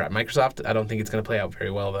play out for Microsoft. I don't think it's going to play out very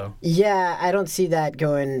well, though. Yeah, I don't see that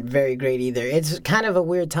going very great either. It's kind of a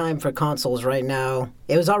weird time for consoles right now.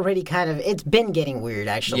 It was already it's been getting weird,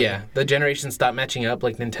 actually. Yeah, the generations stopped matching up,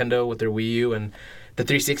 like Nintendo with their Wii U, and the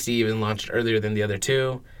 360 even launched earlier than the other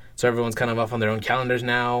two. So everyone's kind of off on their own calendars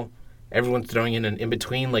now. Everyone's throwing in an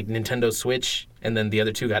in-between, like Nintendo Switch, and then the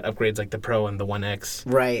other two got upgrades like the Pro and the One X.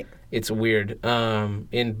 Right. It's weird.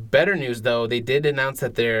 In better news, though, they did announce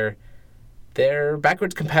that their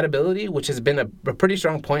backwards compatibility, which has been a pretty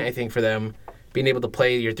strong point, I think, for them, being able to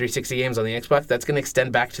play your 360 games on the Xbox, that's going to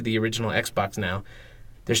extend back to the original Xbox now.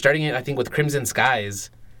 They're starting it, I think, with Crimson Skies,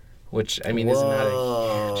 which, I mean, is not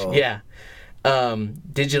a huge... Yeah.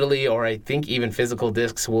 Digitally, or I think even physical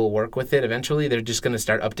discs will work with it eventually. They're just going to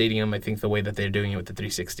start updating them, I think, the way that they're doing it with the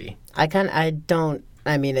 360.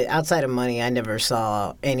 Outside of money, I never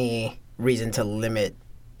saw any reason to limit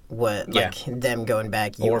them going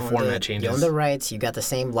back. Or format changes. You own the rights, you got the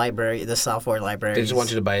same library, the software library. They just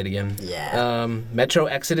want you to buy it again. Yeah. Metro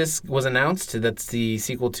Exodus was announced. That's the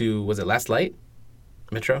sequel to, was it Last Light?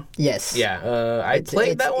 Metro? Yes. Yeah. I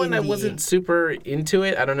played that one. I wasn't super into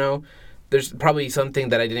it. I don't know. There's probably something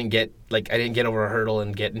that I didn't get over a hurdle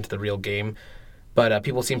and get into the real game. But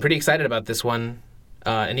people seem pretty excited about this one.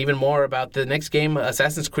 And even more about the next game,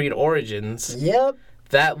 Assassin's Creed Origins. Yep.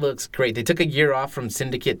 That looks great. They took a year off from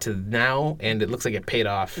Syndicate to now, and it looks like it paid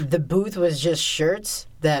off. The booth was just shirts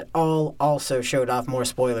that all also showed off more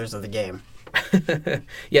spoilers of the game.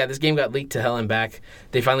 Yeah, this game got leaked to hell and back.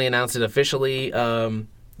 They finally announced it officially.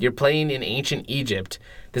 You're playing in ancient Egypt.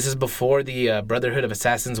 This is before the Brotherhood of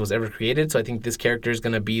Assassins was ever created, so I think this character is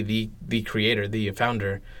going to be the creator, the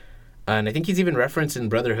founder. And I think he's even referenced in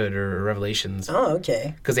Brotherhood or Revelations. Oh,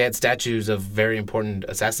 okay. Because they had statues of very important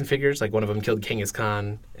assassin figures. Like one of them killed Genghis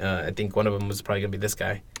Khan. I think one of them was probably going to be this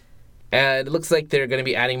guy. And it looks like they're going to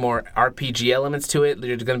be adding more RPG elements to it.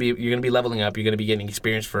 You're going to be leveling up. You're going to be getting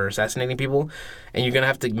experience for assassinating people, and you're going to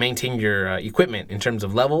have to maintain your equipment in terms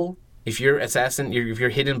of level. If your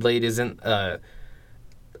hidden blade isn't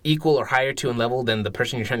equal or higher to in level than the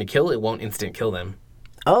person you're trying to kill, it won't instant kill them.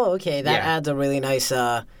 Oh, okay. That adds a really nice...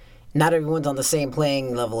 not everyone's on the same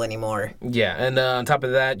playing level anymore. Yeah, and on top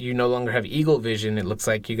of that, you no longer have eagle vision. It looks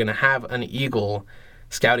like you're going to have an eagle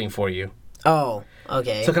scouting for you. Oh,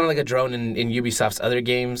 okay. So kind of like a drone in Ubisoft's other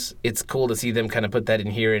games. It's cool to see them kind of put that in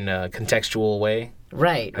here in a contextual way.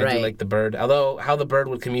 Right. I do like the bird. Although how the bird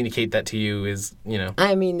would communicate that to you is,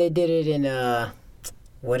 I mean, they did it in,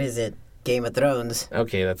 what is it? Game of Thrones.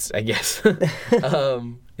 Okay, that's, I guess.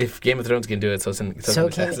 If Game of Thrones can do it, so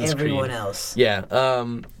can everyone else. Yeah.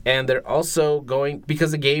 And they're also going,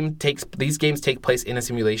 because these games take place in a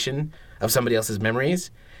simulation of somebody else's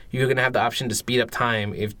memories, you're going to have the option to speed up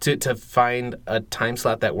time to find a time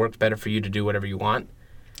slot that works better for you to do whatever you want.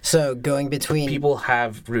 So going between... People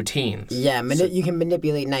have routines. Yeah, you can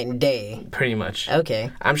manipulate night and day. Pretty much.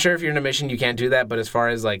 Okay. I'm sure if you're in a mission, you can't do that, but as far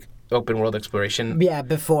as, like, open world exploration... Yeah,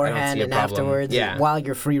 beforehand and afterwards, while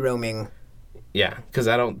you're free roaming. Yeah, because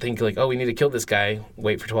I don't think, like, we need to kill this guy,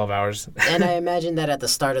 wait for 12 hours. And I imagine that at the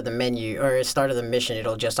start of the menu, or start of the mission,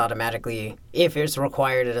 it'll just automatically, if it's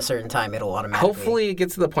required at a certain time, it'll automatically... Hopefully it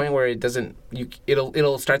gets to the point where it doesn't...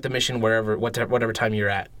 It'll start the mission whatever time you're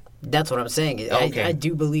at. That's what I'm saying. Okay. I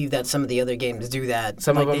do believe that some of the other games do that.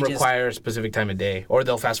 Some of them require a specific time of day, or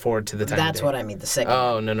they'll fast forward to the time of day. That's what I mean, the second.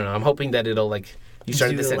 Oh, no. I'm hoping that it'll, like, you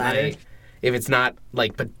started this at night. If it's not,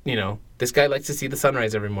 like, but, this guy likes to see the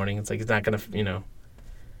sunrise every morning. It's like, it's not going to,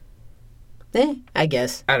 I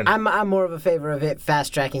guess. I don't know. I'm more of a favor of it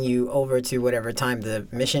fast-tracking you over to whatever time the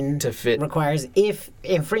mission requires. If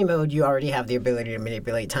in free mode, you already have the ability to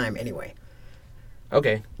manipulate time anyway.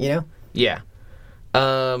 Okay. You know? Yeah.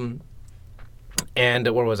 And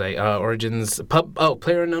where was I? Origins.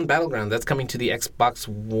 PlayerUnknown Battleground. That's coming to the Xbox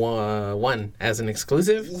One as an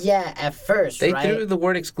exclusive. Yeah, at first, They right? threw the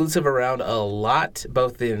word exclusive around a lot,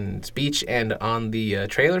 both in speech and on the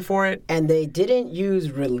trailer for it. And they didn't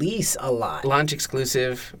use release a lot. Launch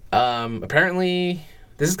exclusive. Apparently,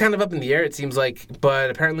 this is kind of up in the air, it seems like. But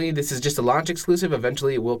apparently, this is just a launch exclusive.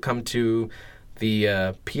 Eventually, it will come to the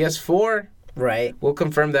PS4. Right. We'll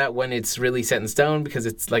confirm that when it's really set in stone, because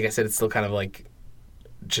it's, like I said, it's still kind of like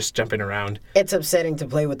just jumping around. It's upsetting to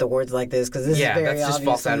play with the words like this, because this is very that's just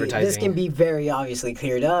false advertising. This can be very obviously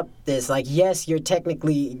cleared up. This, like, yes, you're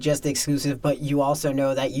technically just exclusive, but you also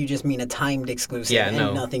know that you just mean a timed exclusive and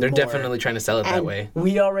nothing they're more. definitely trying to sell it that way.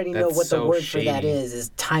 We already know That's what the so word shady. for that is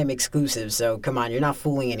time exclusive, so come on, you're not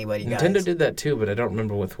fooling anybody, guys. Nintendo did that too, but I don't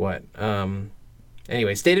remember with what.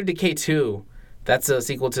 Anyway, State of Decay 2. That's a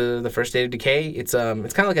sequel to the first State of Decay. It's kind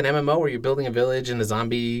of like an MMO where you're building a village in a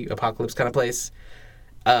zombie apocalypse kind of place.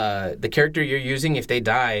 The character you're using, if they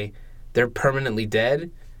die, they're permanently dead.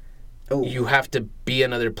 Oh. You have to be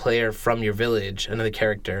another player from your village, another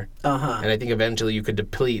character. Uh-huh. And I think eventually you could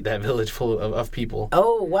deplete that village full of people.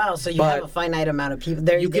 Oh, wow, so you have a finite amount of people.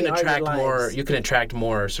 There, You can attract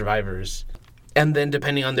more survivors. And then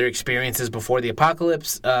depending on their experiences before the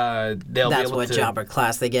apocalypse, they'll be able to... That's what job or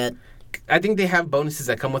class they get? I think they have bonuses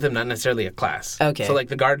that come with them, not necessarily a class. Okay. So like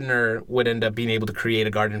the gardener would end up being able to create a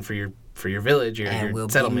garden for your village or your will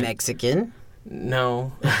settlement. Be Mexican?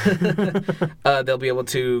 No. They'll be able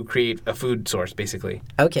to create a food source, basically.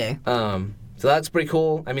 Okay. So that's pretty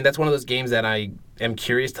cool. I mean, that's one of those games that I am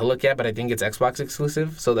curious to look at, but I think it's Xbox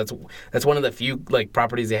exclusive. So that's one of the few like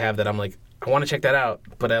properties they have that I'm like, I want to check that out,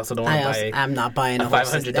 but I also don't want to buy. I'm not buying a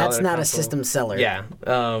 $500. That's not console. a system seller. Yeah.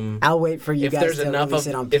 I'll wait for you guys to release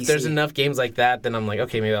it on PC. If there's enough games like that, then I'm like,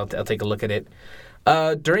 okay, maybe I'll take a look at it.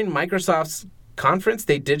 During Microsoft's conference,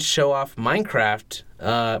 they did show off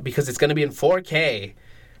Minecraft because it's going to be in 4K,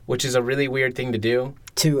 which is a really weird thing to do.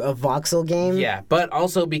 To a voxel game? Yeah, but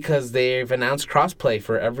also because they've announced crossplay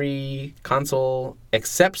for every console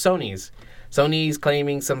except Sony's. Sony's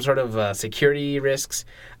claiming some sort of security risks.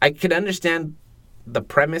 I could understand the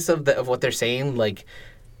premise of what they're saying. Like,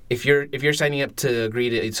 if you're signing up to agree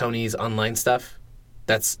to Sony's online stuff,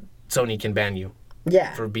 that's Sony can ban you.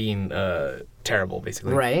 Yeah. For being terrible,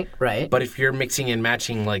 basically. Right. But if you're mixing and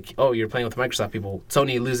matching, like, oh, you're playing with Microsoft people,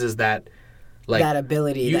 Sony loses that, like, that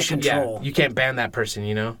ability, control. Yeah, you can't ban that person,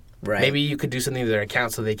 you know? Right. Maybe you could do something to their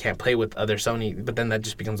account so they can't play with other Sony, but then that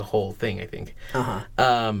just becomes a whole thing, I think.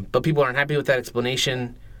 Uh-huh. But people aren't happy with that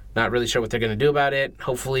explanation. Not really sure what they're going to do about it.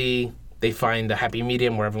 Hopefully they find a happy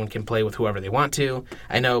medium where everyone can play with whoever they want to.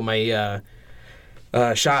 I know my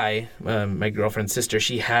Shy, my girlfriend's sister,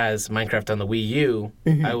 she has Minecraft on the Wii U.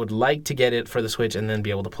 Mm-hmm. I would like to get it for the Switch and then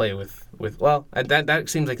be able to play with well, that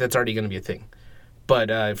seems like that's already going to be a thing.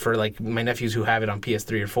 But for like my nephews who have it on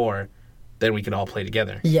PS3 or 4, then we could all play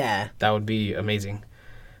together. Yeah. That would be amazing.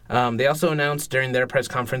 They also announced during their press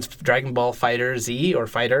conference Dragon Ball Fighter Z or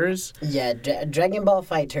Fighters. Yeah, Dragon Ball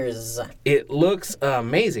Fighters. It looks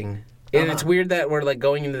amazing. And it's weird that we're like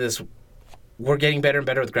going into this, we're getting better and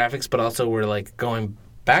better with graphics, but also we're like going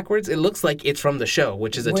backwards. It looks like it's from the show,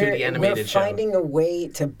 which is a 2D animated show. We're finding a way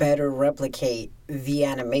to better replicate the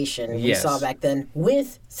animation we saw back then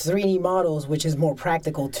with 3D models, which is more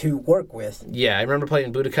practical to work with. Yeah, I remember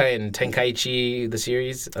playing Budokai and Tenkaichi, the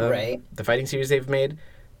series, the fighting series they've made.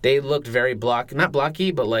 They looked very not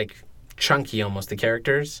blocky, but like chunky almost, the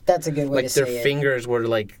characters. That's a good way to say it. Like their fingers were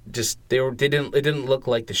like just, it didn't look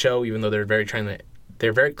like the show, even though they're very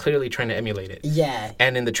clearly trying to emulate it. Yeah.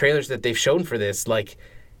 And in the trailers that they've shown for this, like,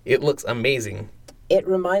 it looks amazing. It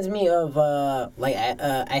reminds me of,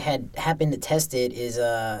 I had happened to test it,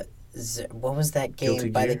 what was that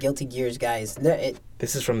game by the Guilty Gears guys?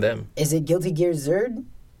 This is from them. Is it Guilty Gear Zerd?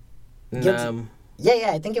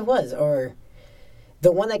 Yeah, I think it was. Or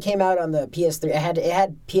the one that came out on the PS3, it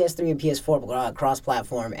had PS3 and PS4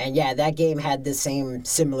 cross-platform. And yeah, that game had the same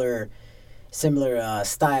similar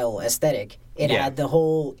style aesthetic. It had the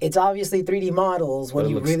whole... It's obviously 3D models when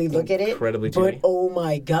you really look at it. Incredibly but, oh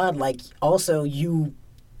my God, like, also, you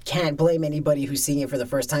can't blame anybody who's seeing it for the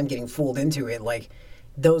first time getting fooled into it. Like,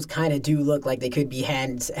 those kind of do look like they could be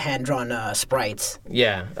hand-drawn sprites.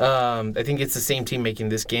 Yeah. I think it's the same team making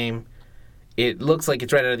this game. It looks like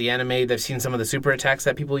it's right out of the anime. I've seen some of the super attacks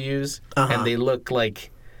that people use, and they look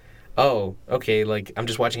like... Oh, okay, like, I'm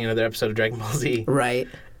just watching another episode of Dragon Ball Z. Right.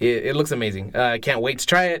 It looks amazing. I can't wait to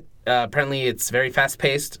try it. Apparently, it's very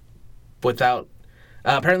fast-paced without...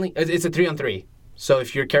 apparently, it's a 3-on-3. So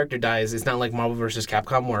if your character dies, it's not like Marvel vs.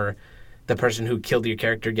 Capcom where the person who killed your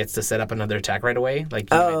character gets to set up another attack right away. Like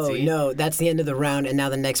you might see. No, that's the end of the round, and now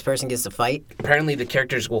the next person gets to fight. Apparently, the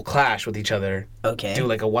characters will clash with each other. Okay. Do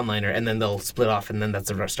like a one-liner, and then they'll split off, and then that's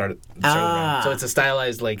the start of the round. So it's a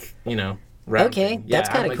stylized, like, round. Okay, thing. that's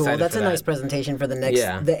kind I'm of cool. excited That's for a that. nice presentation for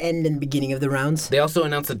the end and beginning of the rounds. They also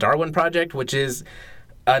announced the Darwin Project, which is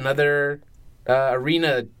another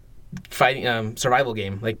arena fighting survival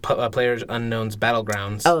game, like Players Unknown's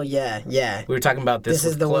Battlegrounds. Oh yeah. We were talking about this.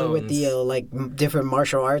 This is the one with the different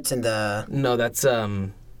martial arts and the. No, that's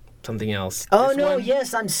something else. Oh This no! one?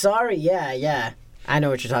 Yes, I'm sorry. Yeah. I know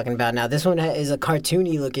what you're talking about now. This one is a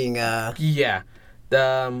cartoony looking. Yeah.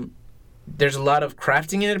 There's a lot of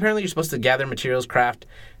crafting in it. Apparently, you're supposed to gather materials, craft,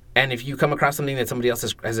 and if you come across something that somebody else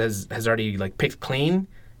has already like picked clean,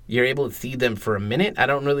 you're able to see them for a minute. I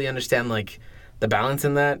don't really understand like the balance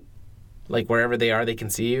in that. Like wherever they are, they can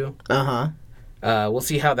see you. We'll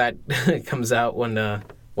see how that comes out when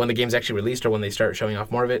the game's actually released or when they start showing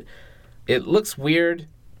off more of it. It looks weird,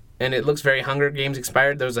 and it looks very Hunger Games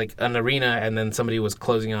inspired. There was like an arena, and then somebody was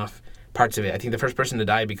closing off parts of it. I think the first person to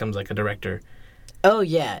die becomes like a director. Oh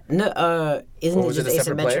yeah, no. Isn't it just a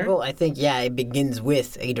separate asymmetrical? player? I think it begins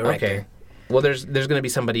with a director. Okay. Well, there's going to be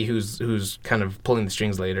somebody who's kind of pulling the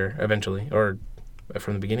strings later, eventually, or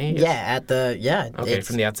from the beginning. I guess? Okay,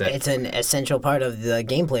 from the outset. It's an essential part of the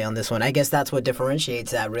gameplay on this one. I guess that's what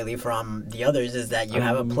differentiates that really from the others is that you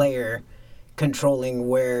have a player controlling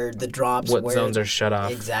where the drops, what zones are shut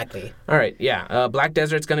off. Exactly. All right, yeah. Black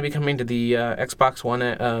Desert's going to be coming to the Xbox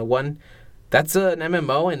One. That's an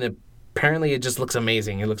MMO, and apparently it just looks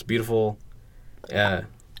amazing. It looks beautiful.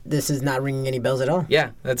 This is not ringing any bells at all.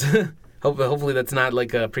 Yeah, that's hopefully that's not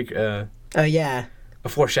like a a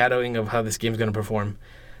foreshadowing of how this game's going to perform.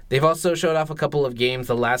 They've also showed off a couple of games.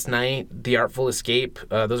 The Last Night, The Artful Escape.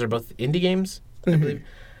 Those are both indie games, I believe,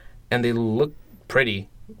 and they look pretty.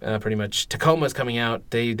 Pretty much. Tacoma's coming out.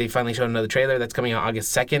 They finally showed another trailer that's coming out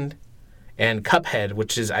August 2nd. And Cuphead,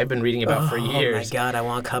 which is I've been reading about for years. Oh my god, I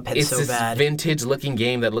want Cuphead it's so this bad. Vintage-looking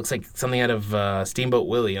game that looks like something out of Steamboat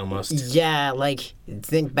Willie almost. Yeah, like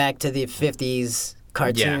think back to the 50s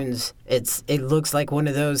cartoons. Yeah. It looks like one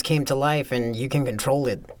of those came to life and you can control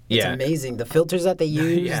it. It's amazing. The filters that they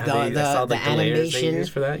use, the animation they use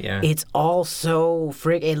for that. Yeah. It's all so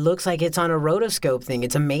it looks like it's on a rotoscope thing.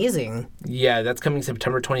 It's amazing. Yeah, that's coming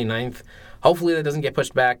September 29th. Hopefully that doesn't get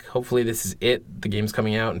pushed back. Hopefully this is it. The game's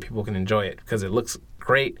coming out and people can enjoy it because it looks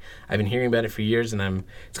great. I've been hearing about it for years and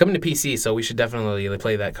it's coming to PC, so we should definitely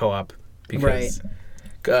play that co-op because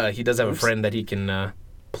he does have a friend that he can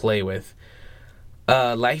play with.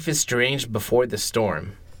 Life is Strange Before the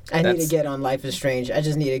Storm. I need to get on Life is Strange. I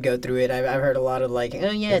just need to go through it. I've heard a lot of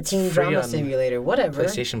teen drama simulator, whatever.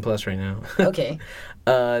 PlayStation Plus right now. Okay.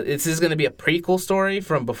 This is going to be a prequel story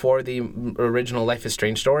from before the original Life is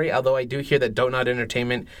Strange story, although I do hear that Don't Nod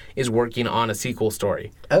Entertainment is working on a sequel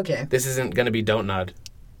story. Okay. This isn't going to be Don't Nod.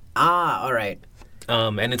 All right.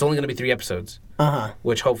 And it's only going to be 3 episodes.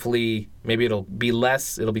 Which hopefully, maybe it'll be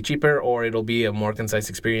less, it'll be cheaper, or it'll be a more concise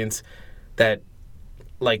experience that,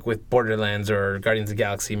 like with Borderlands or Guardians of the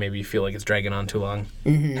Galaxy, maybe you feel like it's dragging on too long,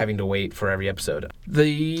 having to wait for every episode.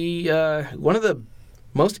 The one of the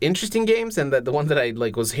most interesting games, and the one that I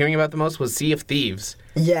was hearing about the most, was Sea of Thieves.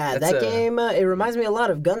 Yeah, that game, it reminds me a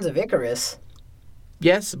lot of Guns of Icarus.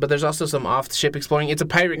 Yes, but there's also some off-ship exploring. It's a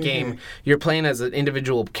pirate game. You're playing as an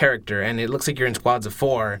individual character, and it looks like you're in squads of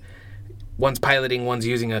 4. One's piloting, one's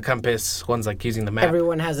using a compass, one's using the map.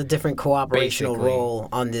 Everyone has a different cooperational role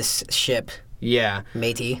on this ship. Yeah.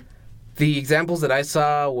 Matey. The examples that I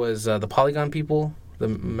saw was the Polygon people, the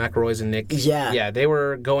McElroys and Nick. Yeah. Yeah, they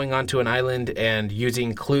were going onto an island and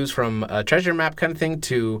using clues from a treasure map kind of thing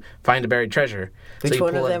to find a buried treasure. Which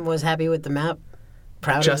one of them was happy with the map?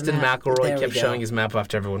 Proud Justin of the map? McElroy kept showing his map off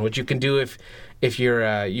to everyone, which you can do if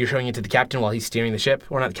you're showing it to the captain while he's steering the ship.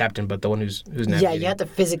 Or not the captain, but the one who's navigating. Yeah, you have to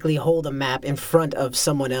physically hold a map in front of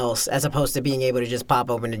someone else as opposed to being able to just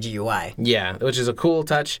pop open a GUI. Yeah, which is a cool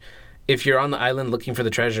touch. If you're on the island looking for the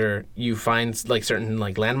treasure, you find certain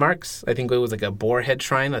landmarks. I think it was a boar head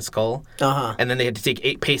shrine, a skull. And then they had to take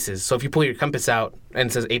 8 paces. So if you pull your compass out and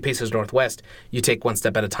it says 8 paces northwest, you take 1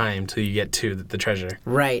 step at a time till you get to the treasure.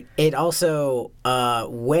 Right. It also,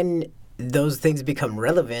 when those things become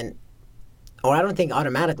relevant, or I don't think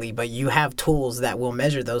automatically, but you have tools that will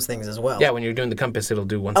measure those things as well. Yeah, when you're doing the compass, it'll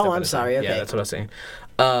do 1 step at a time. Oh, I'm sorry. Okay. Yeah, that's what I was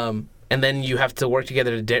saying. And then you have to work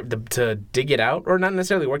together to dig it out, or not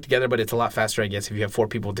necessarily work together, but it's a lot faster, I guess, if you have 4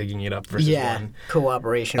 people digging it up versus one.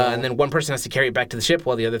 Cooperation. And then one person has to carry it back to the ship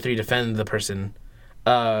while the other 3 defend the person.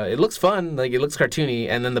 It looks fun, it looks cartoony,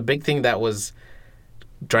 and then the big thing that was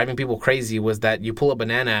driving people crazy was that you pull a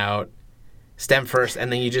banana out, stem first,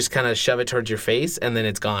 and then you just kind of shove it towards your face, and then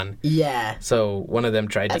it's gone. Yeah. So one of them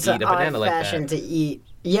tried to eat a banana like that. Fashion to eat.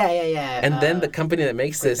 Yeah. And then the company that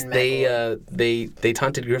makes this, they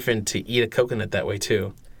taunted Griffin to eat a coconut that way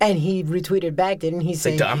too. And he retweeted back, didn't he?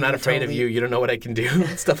 Saying, I'm not afraid of you. You don't know what I can do.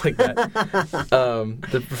 Stuff like that.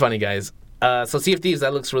 They're funny guys. So Sea of Thieves,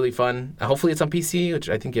 that looks really fun. Hopefully it's on PC, which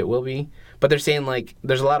I think it will be. But they're saying like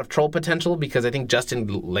there's a lot of troll potential because I think Justin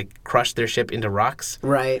like crushed their ship into rocks.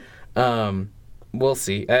 Right. We'll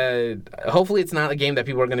see. Hopefully it's not a game that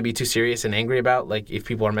people are going to be too serious and angry about, like if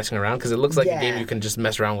people are messing around, because it looks like a game you can just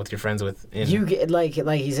mess around with your friends with. You get, like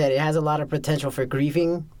he said, it has a lot of potential for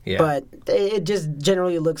griefing, but it just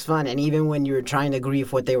generally looks fun. And even when you were trying to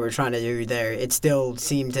grief what they were trying to do there, it still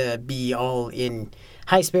seemed to be all in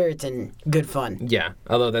high spirits and good fun. Yeah,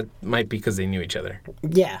 although that might be because they knew each other.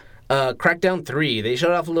 Yeah. Crackdown 3, they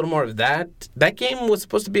showed off a little more of that. That game was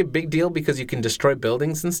supposed to be a big deal because you can destroy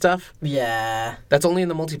buildings and stuff. Yeah. That's only in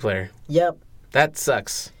the multiplayer. Yep. That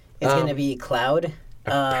sucks. It's going to be cloud.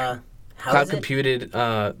 Cloud computed.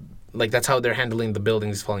 Like, that's how they're handling the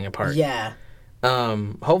buildings falling apart. Yeah.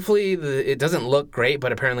 Hopefully, it doesn't look great,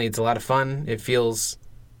 but apparently it's a lot of fun. It feels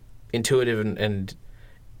intuitive and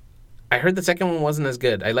I heard the second one wasn't as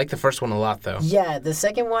good. I like the first one a lot, though. Yeah, the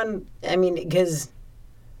second one, I mean, because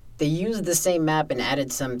they used the same map and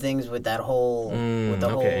added some things with that whole,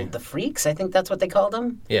 the freaks, I think that's what they called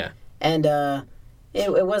them. Yeah. And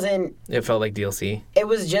it wasn't... It felt like DLC. It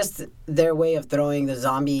was just their way of getting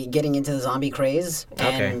into the zombie craze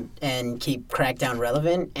and keep Crackdown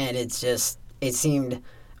relevant, and it seemed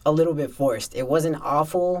a little bit forced. It wasn't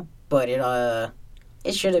awful, but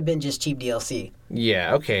it should have been just cheap DLC.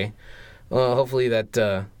 Yeah, okay. Well, hopefully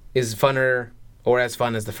that is funner or as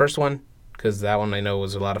fun as the first one, because that one I know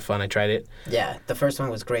was a lot of fun. I tried it. Yeah, the first one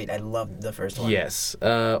was great. I loved the first one. Yes.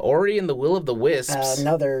 Ori and the Will of the Wisps.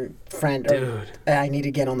 Another friend. Dude. I need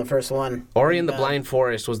to get on the first one. Ori and the Blind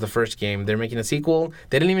Forest was the first game. They're making a sequel.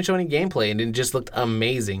 They didn't even show any gameplay, and it just looked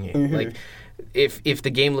amazing. Mm-hmm. Like, if the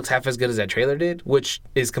game looks half as good as that trailer did, which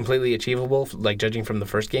is completely achievable, like judging from the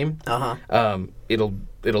first game, it'll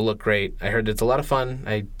look great. I heard it's a lot of fun.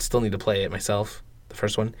 I still need to play it myself, the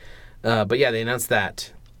first one. But yeah, they announced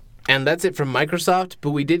that. And that's it from Microsoft,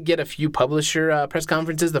 but we did get a few publisher press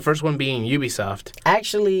conferences, the first one being Ubisoft.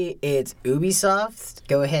 Actually, it's Ubisoft.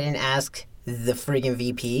 Go ahead and ask the friggin'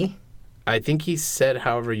 VP. I think he said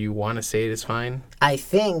however you want to say it is fine. I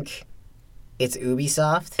think it's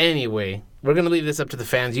Ubisoft. Anyway, we're going to leave this up to the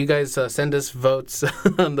fans. You guys send us votes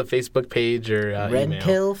on the Facebook page or Red email.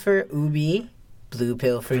 pill for Ubi, blue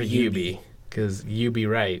pill for Ubi. Because you be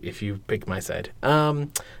right if you pick my side.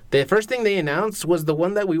 The first thing they announced was the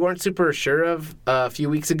one that we weren't super sure of a few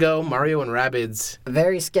weeks ago, Mario and Rabbids.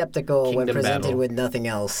 Very skeptical Kingdom when presented Battle. with nothing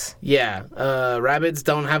else. Yeah, Rabbids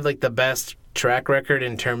don't have like the best track record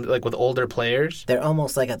in terms like with older players. They're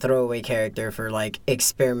almost like a throwaway character for like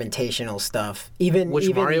experimentational stuff.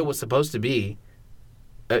 Which Mario was supposed to be.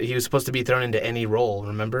 He was supposed to be thrown into any role,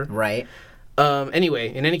 remember? Right.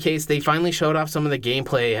 Anyway, in any case, they finally showed off some of the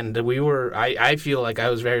gameplay, and I feel like I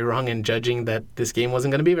was very wrong in judging that this game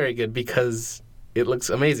wasn't going to be very good because it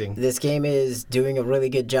looks amazing. This game is doing a really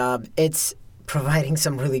good job. It's providing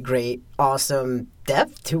some really great, awesome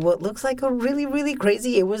depth to what looks like a really, really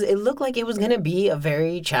crazy. It looked like it was going to be a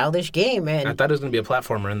very childish game. And I thought it was going to be a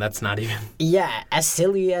platformer, and that's not even. Yeah, as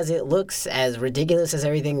silly as it looks, as ridiculous as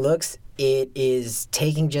everything looks, it is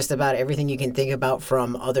taking just about everything you can think about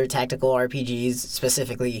from other tactical RPGs,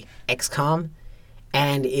 specifically XCOM,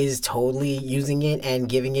 and is totally using it and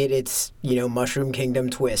giving it its, Mushroom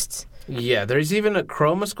Kingdom twists. Yeah, there's even a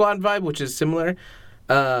Chroma Squad vibe, which is similar.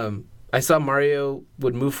 I saw Mario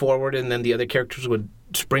would move forward, and then the other characters would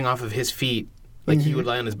spring off of his feet. Like, he would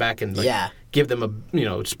lie on his back and give them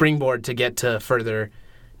a springboard to get to further,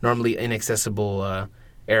 normally inaccessible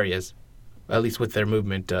areas. At least with their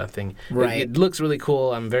movement thing. Right. It looks really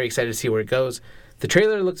cool. I'm very excited to see where it goes. The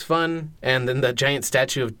trailer looks fun, and then the giant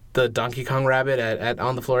statue of the Donkey Kong rabbit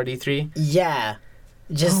on the floor at E3. Yeah.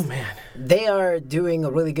 Oh, man. They are doing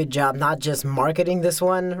a really good job, not just marketing this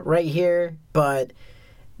one right here, but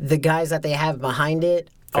the guys that they have behind it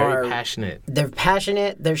Very passionate. They're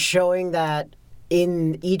passionate. They're showing that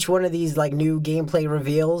in each one of these like new gameplay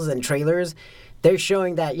reveals and trailers, they're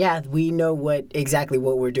showing that, we know exactly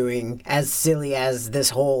what we're doing. As silly as this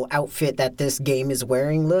whole outfit that this game is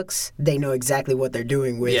wearing looks, they know exactly what they're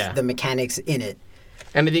doing with the mechanics in it.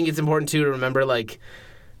 And I think it's important, too, to remember, like,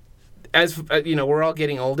 as, we're all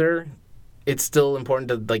getting older, it's still important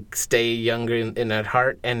to like stay younger in at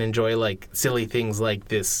heart and enjoy like silly things like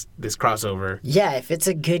this crossover. Yeah, if it's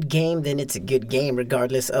a good game, then it's a good game,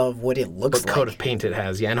 regardless of what it looks like. What coat of paint it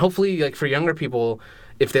has, yeah. And hopefully, like for younger people,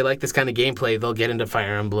 if they like this kind of gameplay, they'll get into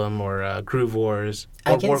Fire Emblem or Groove Wars.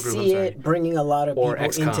 Or I can see it bringing a lot of people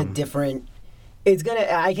into different.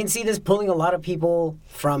 I can see this pulling a lot of people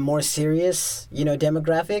from more serious,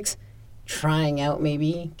 demographics, trying out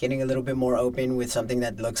maybe, getting a little bit more open with something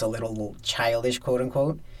that looks a little childish, quote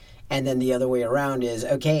unquote. And then the other way around is,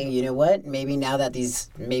 okay, you know what? Maybe now that these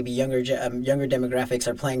younger demographics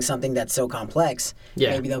are playing something that's so complex,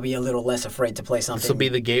 maybe they'll be a little less afraid to play something. This will be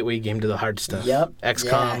the gateway game to the hard stuff. Yep.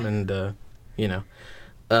 XCOM and,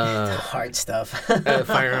 the hard stuff.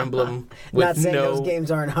 Fire Emblem. With Not saying those games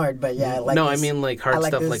aren't hard, but yeah, I like No, this. I mean like hard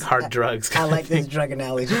stuff, like hard drugs. I like this drug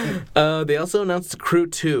analogy. They also announced Crew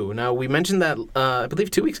 2. Now, we mentioned that, I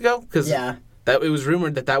believe 2 weeks ago? Because it was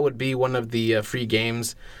rumored that would be one of the free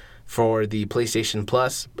games for the PlayStation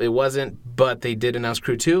Plus. It wasn't, but they did announce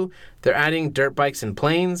Crew 2. They're adding dirt bikes and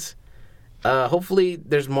planes. Hopefully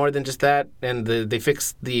there's more than just that, and they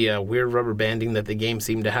fixed the weird rubber banding that the game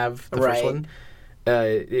seemed to have, the first one.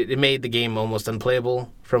 It made the game almost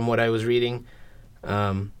unplayable from what I was reading.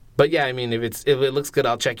 But yeah, I mean, if it looks good,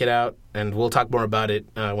 I'll check it out, and we'll talk more about it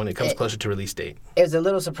when it comes closer to release date. It was a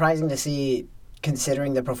little surprising to see,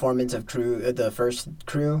 considering the performance of the first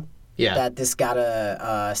Crew, that this got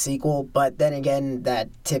a sequel. But then again, that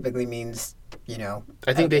typically means,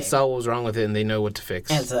 I think they saw what was wrong with it, and they know what to fix.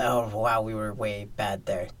 And so, oh, wow, we were way bad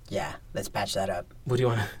there. Yeah, let's patch that up. What do you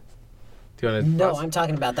want to... No, I'm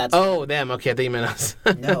talking about that. Oh, damn. Okay, I thought you meant us.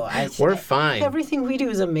 No, we're fine. Everything we do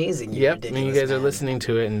is amazing. Yep, and you guys are listening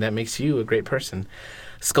to it, and that makes you a great person.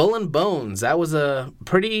 Skull and Bones. That was a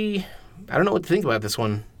pretty... I don't know what to think about this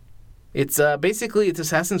one. It's basically, it's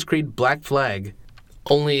Assassin's Creed Black Flag,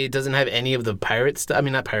 only it doesn't have any of the pirate stuff. I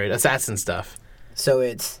mean, not pirate, assassin stuff. So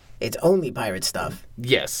it's only pirate stuff.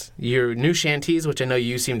 Yes. Your new shanties, which I know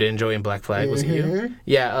you seem to enjoy in Black Flag. Was it you?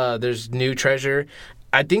 Yeah, there's new treasure.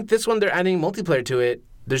 I think this one, they're adding multiplayer to it.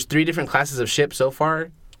 There's 3 different classes of ship so far.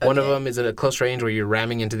 Okay. One of them is at a close range where you're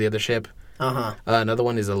ramming into the other ship. Another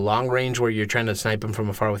one is a long range where you're trying to snipe them from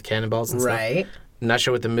afar with cannonballs and stuff. Right. Not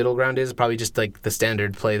sure what the middle ground is. Probably just like the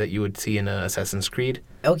standard play that you would see in Assassin's Creed.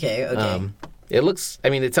 Okay. It looks... I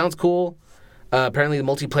mean, it sounds cool. Apparently the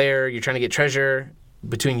multiplayer, you're trying to get treasure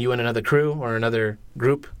between you and another crew or another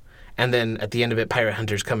group. And then at the end of it, pirate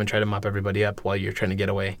hunters come and try to mop everybody up while you're trying to get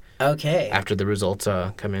away. Okay. After the results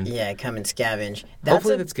come in. Yeah, come and scavenge.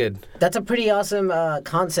 Hopefully that's good. That's a pretty awesome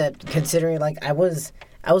concept, considering like I was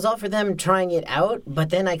all for them trying it out, but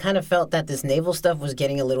then I kind of felt that this naval stuff was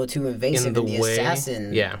getting a little too invasive in the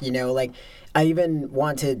assassin. Yeah. Like I even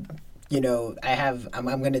wanted, I'm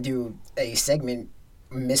going to do a segment,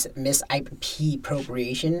 Miss IP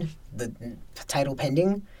appropriation, the title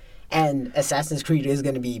pending. And Assassin's Creed is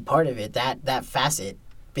going to be part of it. That facet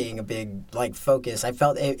being a big focus, I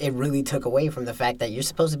felt it really took away from the fact that you're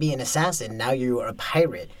supposed to be an assassin. Now you're a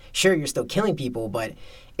pirate. Sure, you're still killing people, but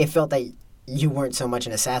it felt that you weren't so much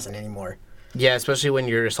an assassin anymore. Yeah, especially when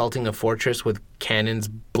you're assaulting a fortress with cannons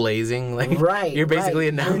blazing. Right. You're basically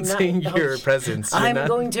announcing your presence. I'm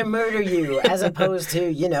going to murder you, as opposed to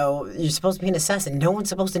you're supposed to be an assassin. No one's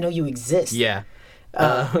supposed to know you exist. Yeah.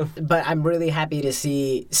 But I'm really happy to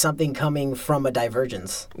see something coming from a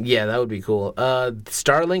divergence. Yeah, that would be cool.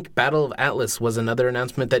 Starlink Battle of Atlas was another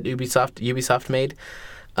announcement that Ubisoft made.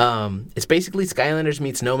 It's basically Skylanders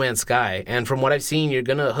meets No Man's Sky, and from what I've seen, you're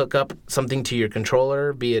gonna hook up something to your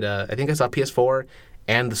controller, be it I think I saw PS4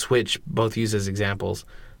 and the Switch both used as examples.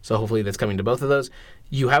 So hopefully that's coming to both of those.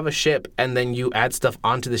 You have a ship, and then you add stuff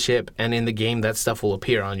onto the ship, and in the game that stuff will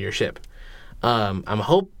appear on your ship.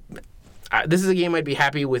 This is a game I'd be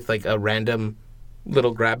happy with, like a random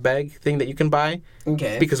little grab bag thing that you can buy.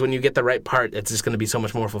 Okay. Because when you get the right part, it's just going to be so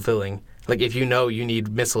much more fulfilling. Like if you need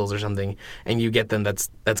missiles or something and you get them, that's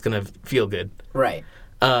going to feel good. Right.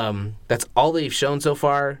 That's all they've shown so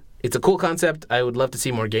far. It's a cool concept. I would love to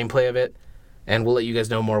see more gameplay of it, and we'll let you guys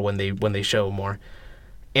know more when they show more.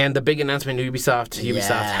 And the big announcement Ubisoft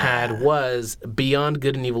had was Beyond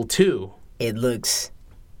Good and Evil 2. It looks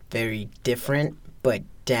very different, but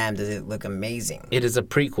damn, does it look amazing. It is a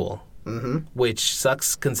prequel, which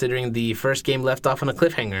sucks considering the first game left off on a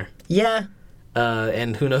cliffhanger. Yeah.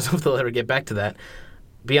 And who knows if they'll ever get back to that.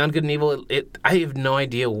 Beyond Good and Evil, I have no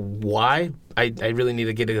idea why. I really need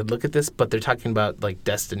to get a good look at this, but they're talking about like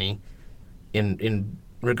Destiny in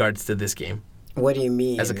regards to this game. What do you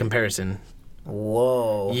mean? As a comparison.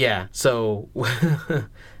 Whoa. Yeah, so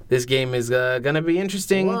this game is going to be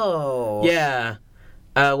interesting. Whoa. Yeah.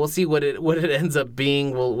 We'll see what it ends up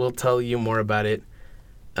being. We'll tell you more about it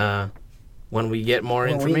when we get more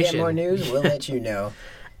information. When we get more news, we'll let you know.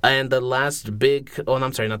 And the last big... Oh,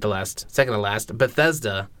 I'm sorry, not the last. Second to last.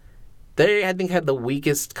 Bethesda. They, I think, had the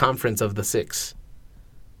weakest conference of the 6.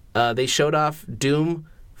 They showed off Doom,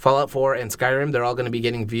 Fallout 4, and Skyrim. They're all going to be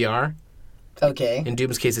getting VR. Okay. In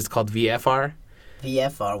Doom's case, it's called VFR.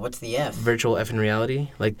 VFR, what's the F? Virtual effing reality,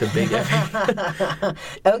 like the big F.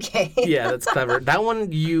 Okay. Yeah, that's clever. That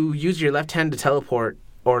one, you use your left hand to teleport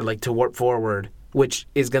or like to warp forward, which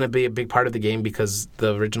is going to be a big part of the game because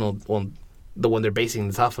the original, well, the one they're basing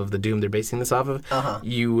this off of, the Doom they're basing this off of,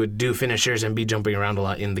 you would do finishers and be jumping around a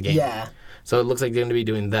lot in the game. Yeah. So it looks like they're going to be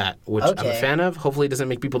doing that, which I'm a fan of. Hopefully it doesn't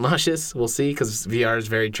make people nauseous. We'll see, because VR is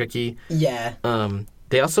very tricky. Yeah.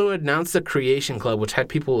 They also announced the Creation Club, which had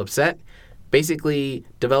people upset. Basically,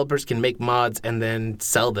 developers can make mods and then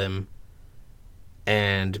sell them.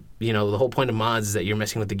 And, you know, the whole point of mods is that you're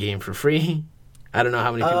messing with the game for free. I don't know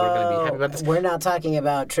how many people are going to be happy about this. We're not talking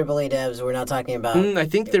about AAA devs. We're not talking about... I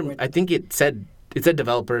think it said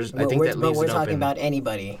developers. I think that leaves it open. But we're talking about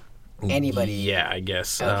anybody. Anybody. Yeah, I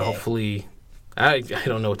guess. Okay. Hopefully... I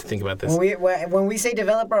don't know what to think about this. When we say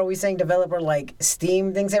developer, are we saying developer like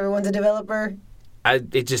Steam thinks everyone's a developer?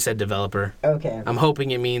 It just said developer. Okay. I'm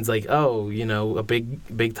hoping it means like, oh, you know, a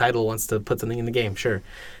big title wants to put something in the game. Sure.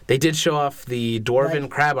 They did show off the Dwarven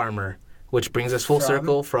crab armor, which brings us full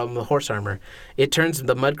circle from the horse armor. it turns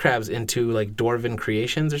the mud crabs into like dwarven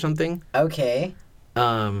creations or something. Okay.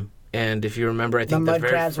 And if you remember, I think the mud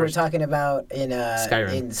crabs we're talking about in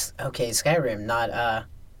Skyrim. Skyrim, not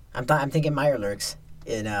I'm thinking Mirelurks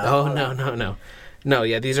in No,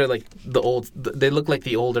 yeah, these are like the old. They look like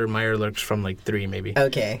the older Mirelurks from like 3, maybe.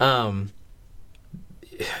 Okay.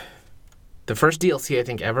 The first DLC I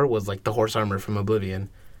think ever was like the horse armor from Oblivion.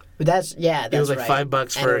 But that's it was like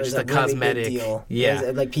 $5 for just a cosmetic. Really deal. Yeah,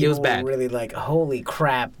 it was bad. Were really like, holy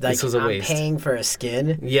crap! Like, this was a waste. I'm paying for a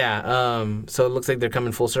skin. Yeah. So it looks like they're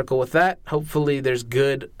coming full circle with that. Hopefully, there's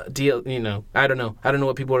good deal. You know, I don't know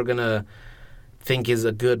what people are gonna think is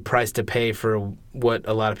a good price to pay for what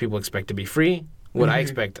a lot of people expect to be free. What I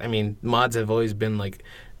expect, I mean, mods have always been like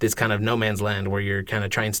this kind of no man's land where you're kind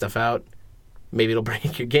of trying stuff out. Maybe it'll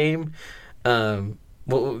break your game.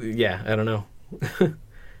 Well, yeah, I don't know.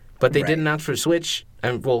 But they did announce for Switch,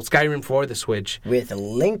 Skyrim for the Switch. With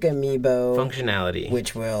Link Amiibo. Functionality.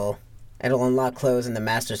 Which it'll unlock clothes and the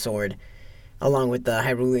Master Sword, along with the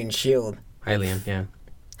Hyrulean Shield. Hylian, yeah.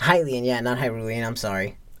 Hylian, yeah, not Hyrulean, I'm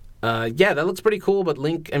sorry. Yeah, that looks pretty cool, but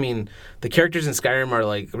Link, I mean, the characters in Skyrim are,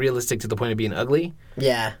 like, realistic to the point of being ugly.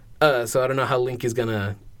 Yeah. So I don't know how Link is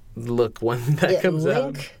gonna look when that comes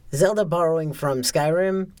out. Zelda borrowing from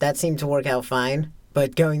Skyrim, that seemed to work out fine.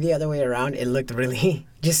 But going the other way around, it looked really...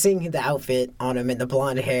 Just seeing the outfit on him and the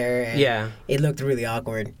blonde hair, and it looked really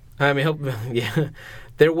awkward. I mean,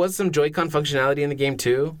 there was some Joy-Con functionality in the game,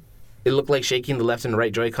 too. It looked like shaking the left and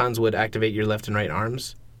right Joy-Cons would activate your left and right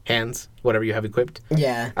arms, hands, whatever you have equipped.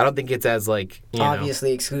 Yeah. I don't think it's as, like,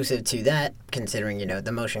 obviously exclusive to that, considering,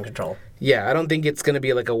 the motion control. Yeah, I don't think it's going to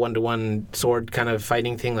be like a one-to-one sword kind of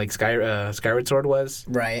fighting thing like Skyward Sword was.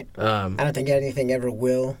 Right. I don't think anything ever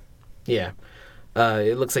will. Yeah.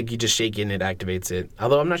 It looks like you just shake it and it activates it.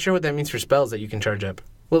 Although I'm not sure what that means for spells that you can charge up.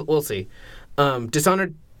 We'll see.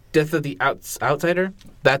 Dishonored Death of the Outsider,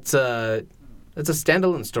 that's a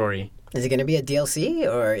standalone story. Is it going to be a DLC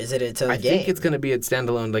or is it its own game? I think it's going to be a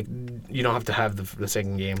standalone. Like, you don't have to have the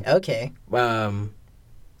second game. Okay. Yeah,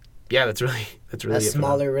 that's really a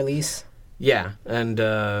smaller release. Yeah, and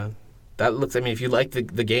that looks. I mean, if you like the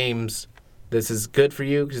games, this is good for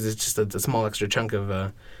you because it's just a small extra chunk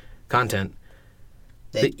of content.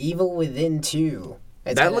 The Evil Within 2.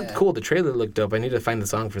 That looked cool. The trailer looked dope. I need to find the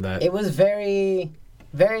song for that. It was very,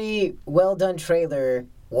 very well done trailer.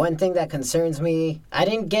 One thing that concerns me, I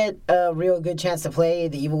didn't get a real good chance to play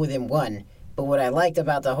The Evil Within 1, but what I liked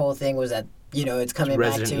about the whole thing was that, it's coming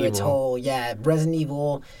back to its whole, Resident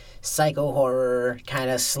Evil, psycho horror, kind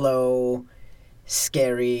of slow,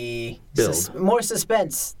 scary, more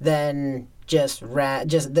suspense than just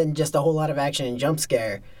a whole lot of action and jump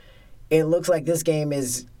scare. It looks like this game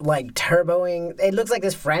is, like, turboing. It looks like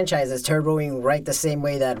this franchise is turboing right the same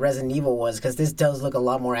way that Resident Evil was, because this does look a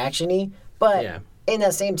lot more action-y. But in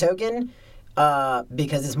that same token,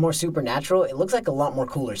 because it's more supernatural, it looks like a lot more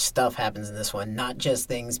cooler stuff happens in this one, not just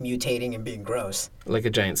things mutating and being gross. Like a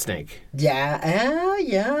giant snake. Yeah.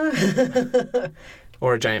 Yeah.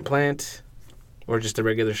 Or a giant plant. Or just a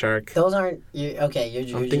regular shark. Those aren't... I'm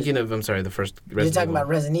thinking of, the first Resident Evil. You're talking about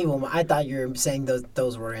Resident Evil. I thought you were saying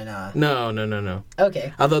those were in... No.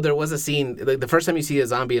 Okay. Although there was a scene... Like, the first time you see a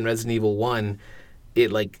zombie in Resident Evil 1,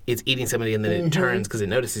 it's eating somebody and then it turns because it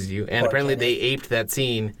notices you. And apparently they aped that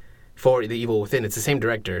scene for The Evil Within. It's the same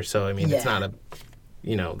director, so I mean it's not a,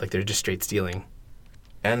 they're just straight stealing.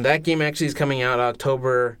 And that game actually is coming out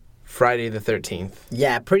Friday the 13th.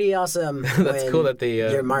 Yeah, pretty awesome. That's cool that they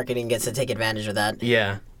your marketing gets to take advantage of that.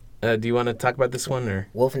 Yeah. Do you want to talk about this one or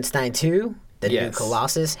Wolfenstein 2? The new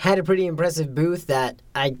Colossus had a pretty impressive booth that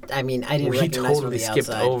I didn't recognize from the skipped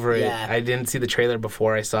outside. over it. I didn't see the trailer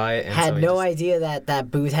before I saw it. And had no idea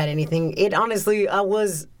that booth had anything. It honestly,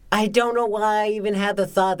 I don't know why I even had the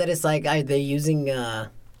thought that it's like, are they using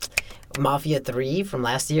Mafia 3 from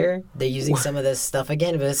last year? They're using some of this stuff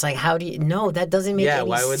again, but it's like, no, that doesn't make any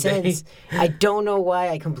why would sense. I don't know why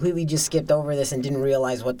I completely just skipped over this and didn't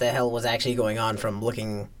realize what the hell was actually going on from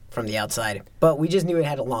looking from the outside. But we just knew it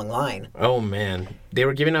had a long line. Oh, man. They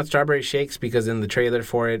were giving out strawberry shakes because in the trailer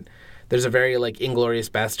for it, there's a very, Inglourious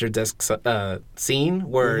Basterds-esque scene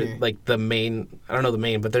where, the main... I don't know the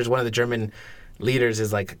main, but there's one of the German leaders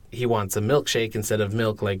is, he wants a milkshake instead of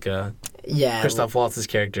milk, Christoph Waltz's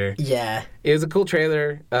character. Yeah. It was a cool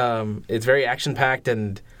trailer. It's very action-packed,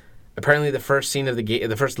 and apparently the first scene of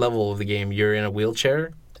the first level of the game, you're in a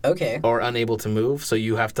wheelchair. Okay. Or unable to move, so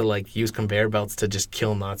you have to use conveyor belts to just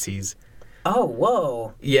kill Nazis. Oh,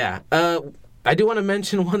 whoa. Yeah. I do want to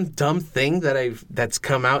mention one dumb thing that's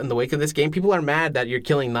come out in the wake of this game. People are mad that you're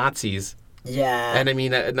killing Nazis. Yeah. And I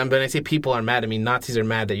mean, when I say people are mad, I mean Nazis are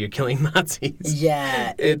mad that you're killing Nazis.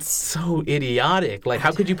 Yeah. It's so idiotic.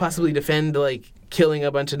 How could you possibly defend killing a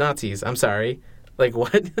bunch of Nazis? I'm sorry.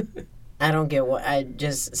 What? I don't get what. I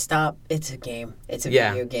just stop. It's a game. It's a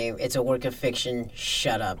video game. It's a work of fiction.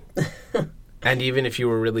 Shut up. And even if you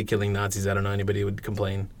were really killing Nazis, I don't know anybody would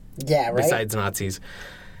complain. Yeah, right? Besides Nazis.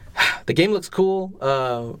 The game looks cool.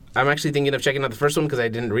 I'm actually thinking of checking out the first one because I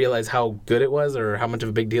didn't realize how good it was or how much of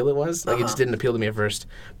a big deal it was. It just didn't appeal to me at first.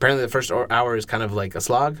 Apparently the first hour is kind of like a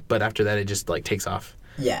slog, but after that it just takes off.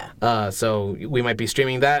 Yeah. So we might be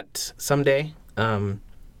streaming that someday.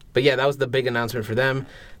 But yeah, that was the big announcement for them.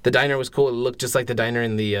 The diner was cool. It looked just like the diner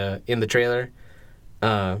in the trailer.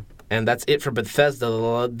 And that's it for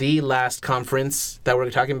Bethesda. The last conference that we're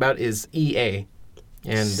talking about is EA.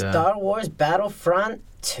 And Star Wars Battlefront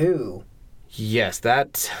 2. Yes,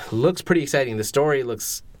 that looks pretty exciting. The story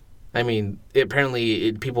looks... I mean,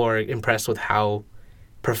 people are impressed with how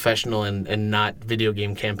professional and not video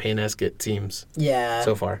game campaign-esque it seems. Yeah.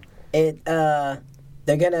 So far. They're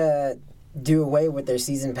going to do away with their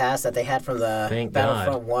season pass that they had from the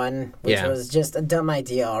Battlefront 1, which was just a dumb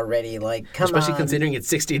idea already. Especially considering it's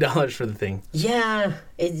 $60 for the thing. Yeah,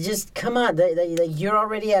 it just, come on. You're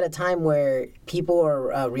already at a time where people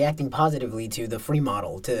are reacting positively to the free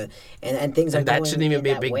model, and things are going that shouldn't even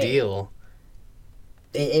be a big deal.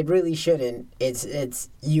 It really shouldn't. It's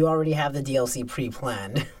you already have the DLC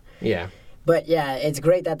pre-planned. Yeah. But yeah, it's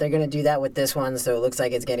great that they're going to do that with this one, so it looks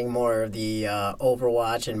like it's getting more of the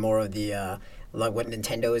Overwatch and more of the what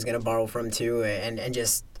Nintendo is going to borrow from too, and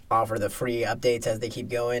just offer the free updates as they keep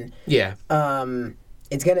going. Yeah.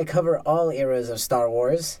 It's going to cover all eras of Star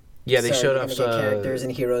Wars. Yeah, they showed off characters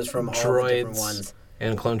and heroes from all the different ones.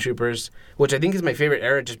 And clone troopers, which I think is my favorite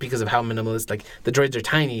era just because of how minimalist. The droids are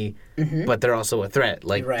tiny, but they're also a threat.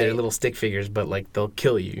 They're little stick figures, but they'll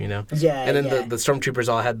kill you, Yeah. And then the stormtroopers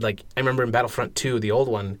all had I remember in Battlefront 2, the old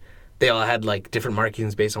one, they all had different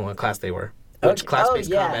markings based on what class they were. Which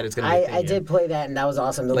class-based combat is going to be a thing. I did play that, and that was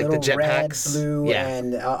awesome. The little the red, blue,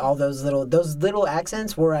 and all those little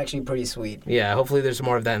accents were actually pretty sweet. Yeah, hopefully there's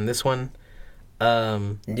more of that in this one.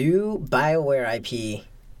 New BioWare IP.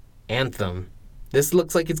 Anthem. This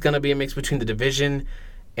looks like it's going to be a mix between The Division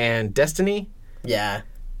and Destiny. Yeah.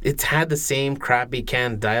 It's had the same crappy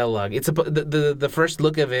canned dialogue. The first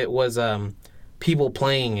look of it was people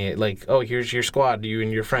playing it, here's your squad, you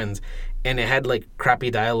and your friends. And it had,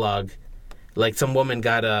 crappy dialogue. Some woman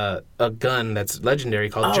got a gun that's legendary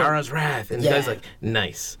called Jara's Wrath. And the guy's like,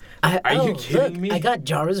 nice. Are you kidding me? I got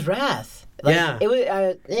Jara's Wrath. Yeah. It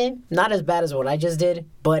was not as bad as what I just did,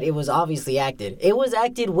 but it was obviously acted. It was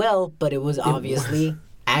acted well, but it was obviously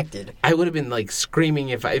acted. I would have been screaming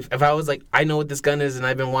if I was I know what this gun is and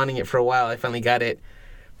I've been wanting it for a while. I finally got it.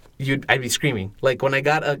 I'd be screaming. When I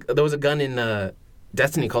got there was a gun in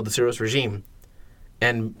Destiny called the Suros Regime,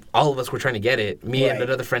 and all of us were trying to get it. Me and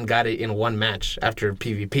another friend got it in one match after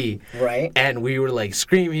PvP. Right. And we were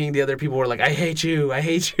screaming. The other people were I hate you. I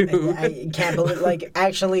hate you. I can't believe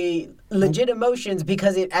actually legit emotions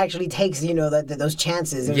because it actually takes those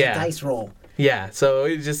chances. It was a dice roll. Yeah. So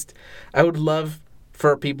it just I would love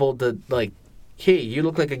for people to hey, you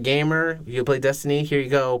look like a gamer. You play Destiny. Here you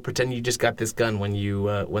go. Pretend you just got this gun when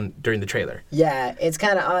during the trailer. Yeah, it's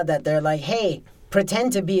kind of odd that they're hey,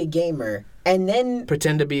 pretend to be a gamer. And then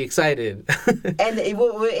pretend to be excited. and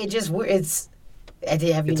it's.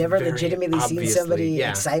 Have you never legitimately seen somebody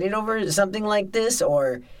excited over something like this,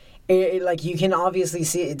 or like you can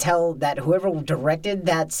obviously tell that whoever directed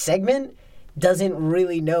that segment doesn't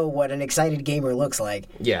really know what an excited gamer looks like.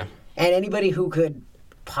 Yeah. And anybody who could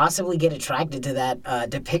possibly get attracted to that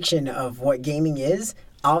depiction of what gaming is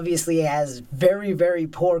obviously has very, very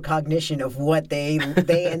poor cognition of what they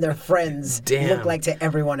and their friends look like to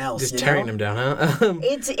everyone else. Just tearing them down, huh?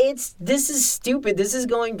 This is stupid. This is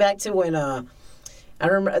going back to when I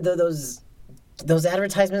remember those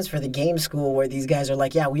advertisements for the game school where these guys are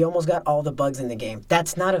like, yeah, we almost got all the bugs in the game.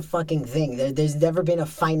 That's not a fucking thing. There's never been a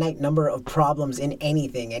finite number of problems in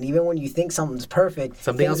anything. And even when you think something's perfect,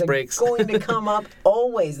 something else breaks. Going to come up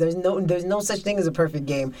always. There's no such thing as a perfect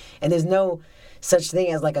game. And there's no such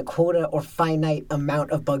thing as like a quota or finite amount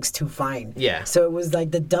of bugs to find. Yeah. So it was like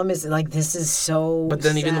the dumbest, like this is so But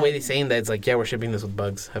then sad. even the way they're saying that, it's like, yeah, we're shipping this with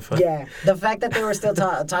bugs. Have fun. Yeah. The fact that they were still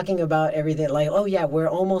talking about everything, like, oh yeah, we're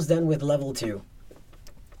almost done with level 2.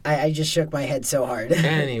 I just shook my head so hard.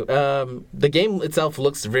 Anyway, the game itself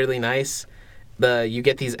looks really nice. You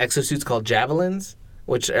get these exosuits called javelins,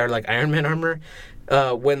 which are like Iron Man armor.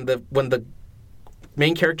 When the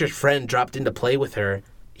main character's friend dropped in to play with her,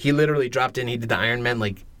 he literally dropped in. He did the Iron Man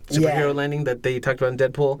like superhero landing that they talked about in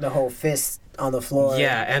Deadpool. The whole fist on the floor.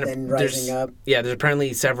 Yeah, and then rising up. Yeah, there's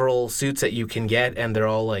apparently several suits that you can get, and they're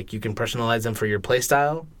all like you can personalize them for your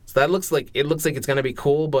playstyle. So that looks like it's gonna be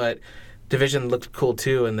cool, but Division looked cool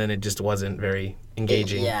too, and then it just wasn't very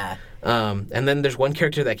engaging. Yeah. And then there's one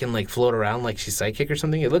character that can like float around like she's psychic or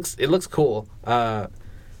something. It looks cool. I'll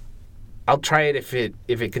try it if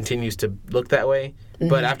it continues to look that way. Mm-hmm.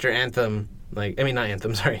 But after Anthem, not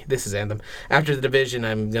Anthem, sorry. This is Anthem. After the Division,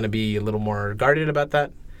 I'm going to be a little more guarded about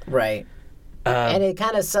that. Right. And it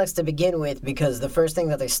kind of sucks to begin with because the first thing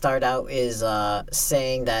that they start out is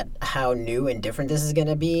saying that how new and different this is going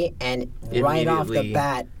to be, and right off the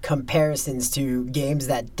bat, comparisons to games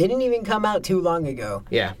that didn't even come out too long ago.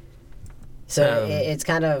 Yeah. So it's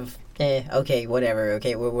kind of okay, whatever.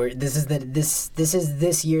 Okay, this is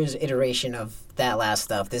this year's iteration of that last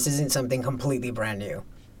stuff. This isn't something completely brand new.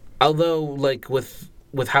 Although, like with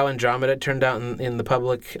how Andromeda turned out in the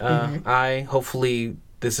public eye, hopefully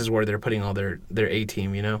this is where they're putting all their A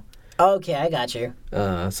team, you know? Okay, I got you.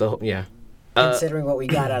 So, yeah. Considering what we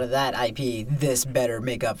got out of that IP, this better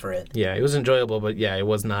make up for it. Yeah, it was enjoyable, but yeah, it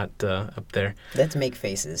was not up there. Let's make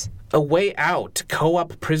faces. A Way Out,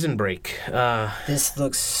 co-op Prison Break. This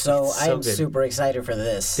looks so I'm good. Super excited for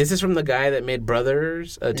this. This is from the guy that made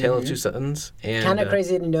Brothers, A Tale of Two Sons. Kind of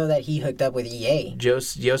crazy to know that he hooked up with EA.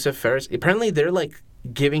 Joseph Ferris. Apparently, they're like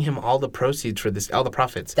giving him all the proceeds for this, all the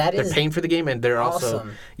profits. They're paying for the game, and they're awesome. Also,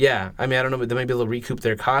 yeah. I mean, I don't know, but they might be able to recoup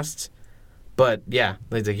their costs, but yeah,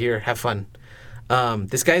 like here, have fun.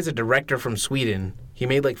 This guy's a director from Sweden. He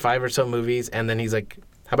made like 5 or so movies, and then he's like,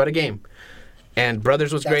 "How about a game?" And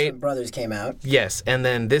Brothers was great. When Brothers came out. Yes, and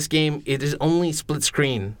then this game, it is only split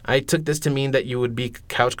screen. I took this to mean that you would be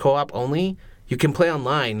couch co-op only. You can play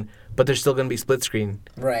online, but there's still going to be split screen.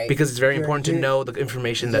 Right. Because it's very important to know the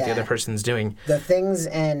information that the other person's doing. The things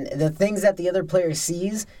that the other player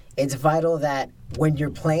sees, it's vital that when you're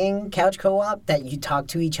playing couch co-op, that you talk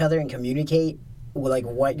to each other and communicate like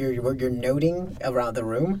what you're noting around the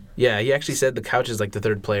room. Yeah, he actually said the couch is like the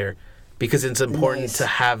third player because it's important to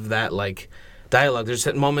have that like dialogue. There's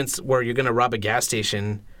moments where you're going to rob a gas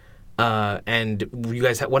station and you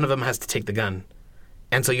guys one of them has to take the gun.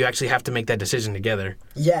 And so you actually have to make that decision together.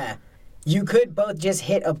 Yeah. You could both just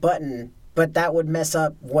hit a button, but that would mess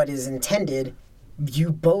up what is intended.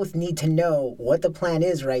 You both need to know what the plan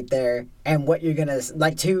is right there and what you're going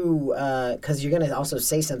to, because you're going to also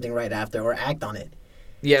say something right after or act on it.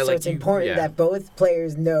 Yeah, so it's important that both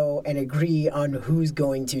players know and agree on who's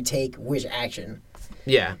going to take which action.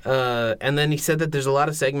 Yeah. And then he said that there's a lot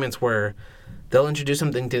of segments where they'll introduce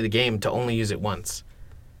something to the game to only use it once.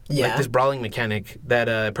 Yeah. Like this brawling mechanic that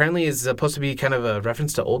apparently is supposed to be kind of a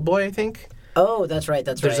reference to Old Boy, I think. Oh, that's right.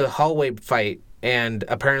 There's a hallway fight, and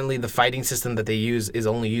apparently the fighting system that they use is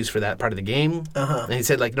only used for that part of the game. Uh-huh. And he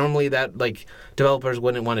said, like, normally that, like, developers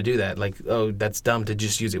wouldn't want to do that. Like, oh, that's dumb to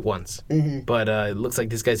just use it once. Mm-hmm. But it looks like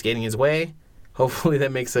this guy's getting his way. Hopefully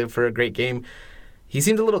that makes it for a great game. He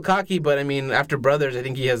seemed a little cocky, but, I mean, after Brothers, I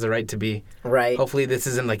think he has the right to be. Right. Hopefully this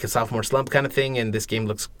isn't, like, a sophomore slump kind of thing, and this game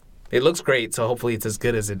looks great, so hopefully it's as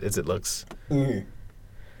good as it looks. Mm-hmm.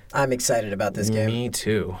 I'm excited about this game. Me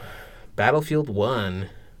too. Battlefield 1.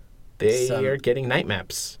 They are getting night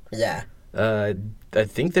maps. Yeah. I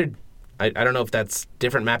think I don't know if that's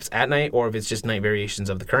different maps at night or if it's just night variations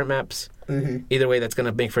of the current maps. Mm-hmm. Either way, that's going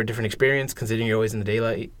to make for a different experience, considering you're always in the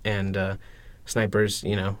daylight, and snipers,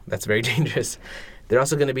 that's very dangerous. They're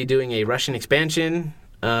also going to be doing a Russian expansion,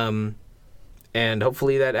 and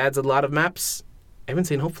hopefully that adds a lot of maps. I haven't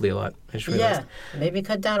seen hopefully a lot. I just realized. Yeah, maybe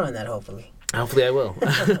cut down on that, hopefully. Hopefully I will.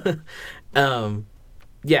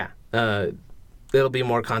 It'll be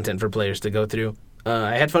more content for players to go through.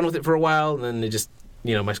 I had fun with it for a while, and then it just,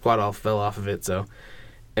 my squad all fell off of it, so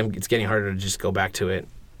it's getting harder to just go back to it.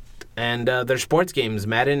 And their sports games,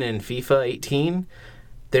 Madden and FIFA 18,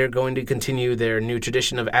 they're going to continue their new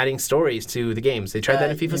tradition of adding stories to the games. They tried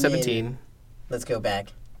that in FIFA 17. Let's go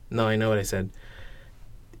back. No, I know what I said.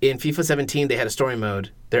 In FIFA 17, they had a story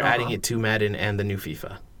mode. They're adding it to Madden and the new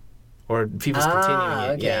FIFA. Or FIFA's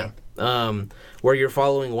continuing it, yeah. Where you're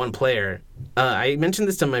following one player. I mentioned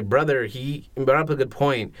this to my brother. He brought up a good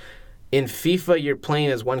point. In FIFA, you're playing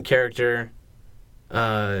as one character,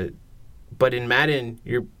 but in Madden,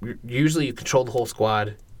 you control the whole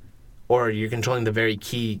squad, or you're controlling the very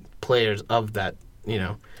key players of that,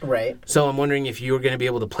 Right. So I'm wondering if you're going to be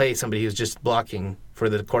able to play somebody who's just blocking for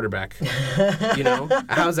the quarterback.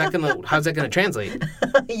 How's that gonna translate?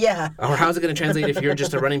 Yeah. Or how's it gonna translate if you're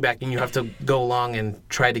just a running back and you have to go along and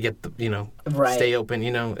try to get the right. stay open?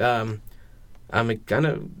 I'm kind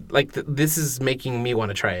of like this is making me want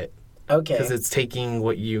to try it. Okay. Because it's taking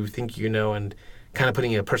what you think and kind of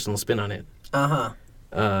putting a personal spin on it.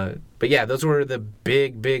 But yeah, those were the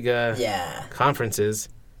big conferences.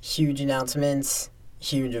 Huge announcements.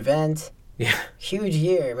 Huge event. Yeah. Huge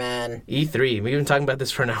year, man. E3. We've been talking about this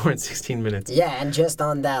for an hour and 16 minutes. Yeah, and just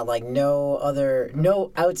on that,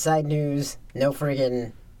 no outside news, no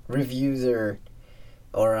friggin' reviews or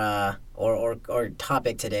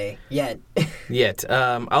topic today yet.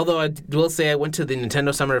 Although I will say I went to the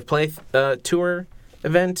Nintendo Summer of Play tour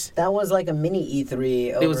event. That was like a mini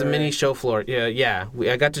E3. It was a mini show floor. Yeah.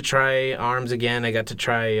 I got to try ARMS again. I got to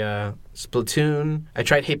try Splatoon. I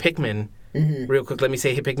tried Hey Pikmin. Mm-hmm. Real quick, let me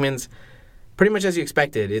say Hey Pikmin's pretty much as you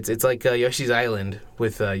expected. It's like Yoshi's Island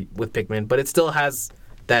with Pikmin, but it still has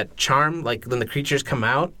that charm. Like when the creatures come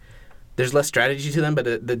out, there's less strategy to them, but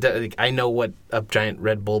I know what a giant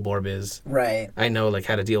red bulborb is. Right. I know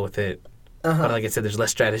how to deal with it. But like I said, there's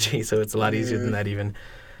less strategy, so it's a lot easier than that even.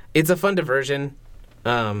 It's a fun diversion.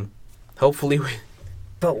 Hopefully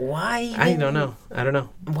But why even? I don't know.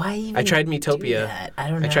 Why even I tried Miitopia. do that? I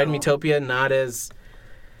don't know. I tried Miitopia, not as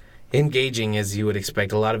engaging as you would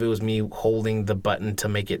expect. A lot of it was me holding the button to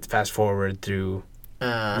make it fast forward through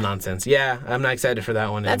nonsense. Yeah, I'm not excited for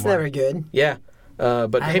that one That's anymore. never good. Yeah.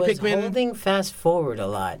 But I Hey was Pikmin... holding fast forward a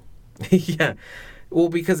lot. Yeah. Well,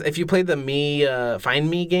 because if you play the Find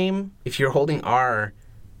Me game, if you're holding R,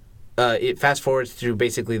 it fast forwards through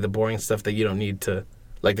basically the boring stuff that you don't need to...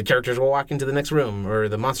 Like the characters will walk into the next room or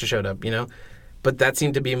the monster showed up, But that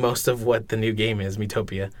seemed to be most of what the new game is,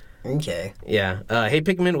 Miitopia. Okay. Yeah. Hey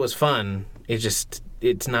Pikmin was fun.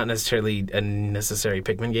 It's not necessarily a necessary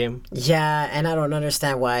Pikmin game. Yeah, and I don't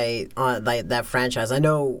understand why that franchise. I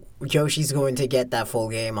know Yoshi's going to get that full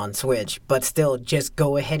game on Switch, but still, just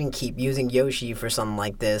go ahead and keep using Yoshi for something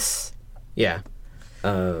like this. Yeah.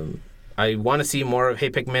 I want to see more of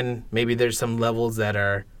Hey Pikmin. Maybe there's some levels that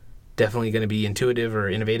are definitely going to be intuitive or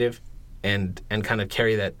innovative and kind of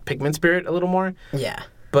carry that Pikmin spirit a little more. Yeah.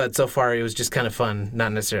 But so far, it was just kind of fun,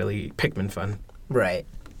 not necessarily Pikmin fun. Right.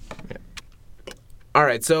 Yeah. All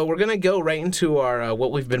right, so we're going to go right into our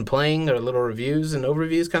what we've been playing, our little reviews and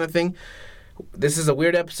overviews kind of thing. This is a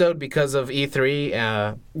weird episode because of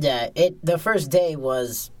E3. The first day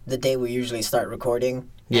was the day we usually start recording.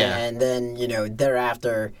 Yeah. And then,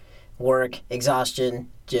 thereafter, work, exhaustion,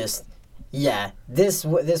 this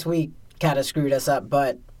week kind of screwed us up,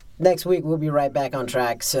 but next week we'll be right back on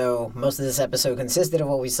track. So most of this episode consisted of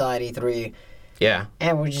what we saw at E3. Yeah.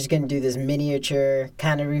 And we're just going to do this miniature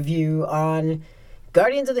kind of review on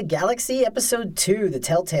Guardians of the Galaxy Episode 2, the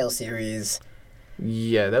Telltale series.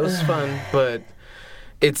 Yeah, that was fun, but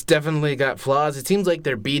it's definitely got flaws. It seems like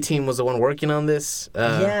their B team was the one working on this.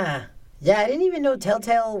 Yeah, I didn't even know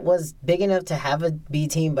Telltale was big enough to have a B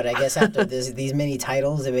team, but I guess after these many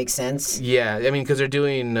titles, it makes sense. Yeah, I mean, because they're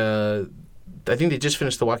doing... I think they just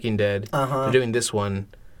finished The Walking Dead. They're doing this one.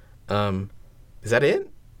 Is that it?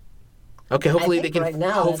 Okay, hopefully they can. Right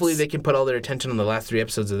now, hopefully they can put all their attention on the last 3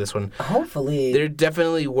 episodes of this one. Hopefully, there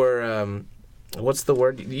definitely were. What's the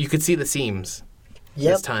word? You could see the seams.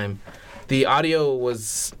 This time, the audio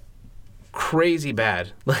was crazy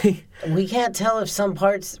bad. Like we can't tell if some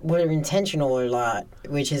parts were intentional or not,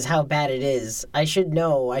 which is how bad it is. I should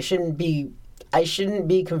know. I shouldn't be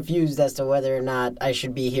confused as to whether or not I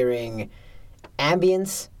should be hearing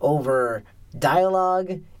ambience over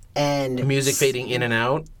dialogue and music fading in and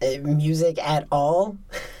out. Music at all.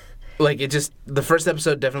 Like, it just, the first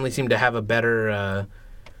episode definitely seemed to have a better,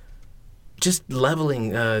 just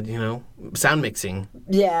leveling, sound mixing.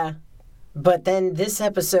 Yeah. But then this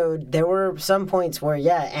episode, there were some points where,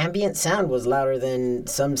 ambient sound was louder than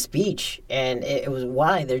some speech. And it was,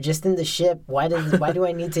 why? They're just in the ship. Why do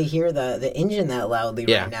I need to hear the engine that loudly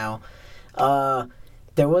right now?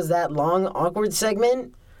 There was that long, awkward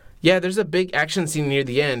segment. Yeah, there's a big action scene near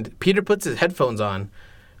the end. Peter puts his headphones on.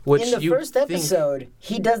 Which in the first episode,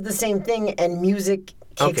 he does the same thing and music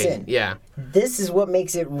kicks in. Yeah. This is what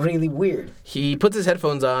makes it really weird. He puts his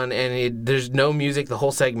headphones on and there's no music the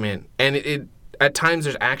whole segment. And it at times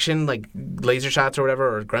there's action, like laser shots or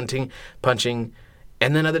whatever, or grunting, punching.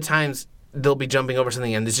 And then other times they'll be jumping over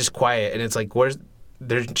something and it's just quiet. And it's like,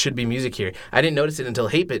 there should be music here. I didn't notice it until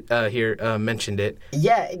H8Bit here mentioned it.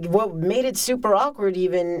 Yeah, what made it super awkward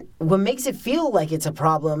even, what makes it feel like it's a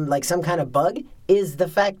problem, like some kind of bug, is the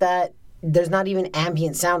fact that there's not even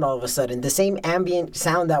ambient sound all of a sudden. The same ambient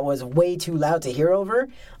sound that was way too loud to hear over,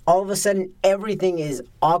 all of a sudden everything is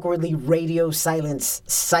awkwardly radio silence.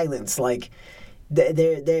 Like,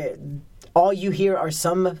 all you hear are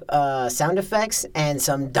some sound effects and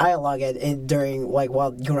some dialogue during, like,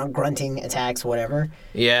 while you're grunting attacks, whatever.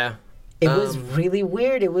 Yeah. It was really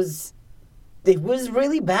weird. It was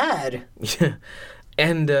really bad. Yeah.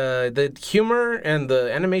 And the humor and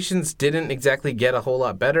the animations didn't exactly get a whole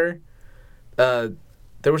lot better.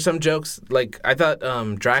 There were some jokes, like, I thought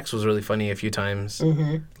Drax was really funny a few times.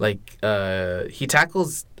 Mm-hmm. Like, he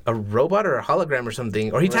tackles a robot or a hologram or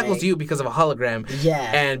something, or he tackles you because of a hologram.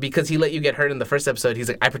 Yeah. And because he let you get hurt in the first episode, he's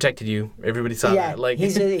like, I protected you. Everybody saw that. Like,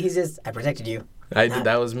 he's just, I protected you.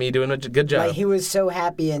 That was me doing a good job. Like, he was so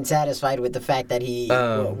happy and satisfied with the fact that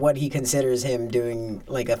what he considers him doing,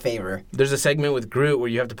 like, a favor. There's a segment with Groot where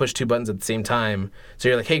you have to push two buttons at the same time. So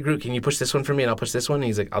you're like, hey, Groot, can you push this one for me and I'll push this one? And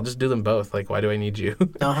he's like, I'll just do them both. Like, why do I need you?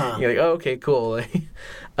 Uh-huh. You're like, oh, okay, cool.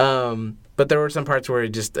 But there were some parts where it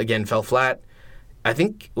just, again, fell flat. I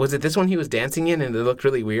think, was it this one he was dancing in and it looked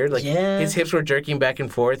really weird? Like, his hips were jerking back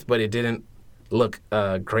and forth, but it didn't look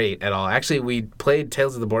great at all. Actually, we played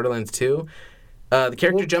Tales of the Borderlands 2. The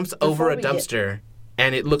character jumps over a dumpster,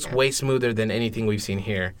 and it looks way smoother than anything we've seen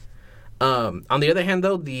here. On the other hand,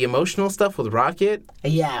 though, the emotional stuff with Rocket...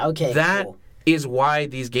 Yeah, okay, that is why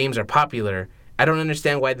these games are popular. I don't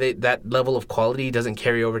understand why that level of quality doesn't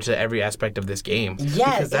carry over to every aspect of this game.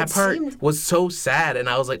 Yeah, because that part was so sad, and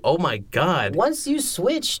I was like, oh my god. Once you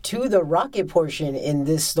switch to the Rocket portion in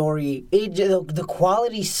this story, the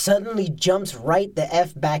quality suddenly jumps right the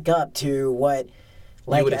F back up to what...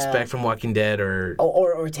 Like, you would expect from Walking Dead or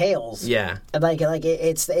Tales. Yeah. Like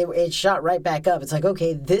it's shot right back up. It's like,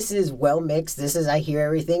 okay, this is well mixed. I hear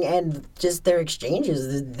everything, and just their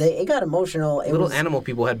exchanges. It got emotional. Animal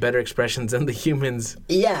people had better expressions than the humans.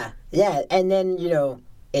 Yeah, and then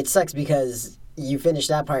it sucks because you finish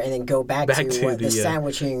that part and then go back to the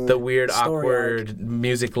sandwiching, the weird, awkward,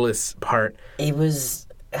 musicless part. It was.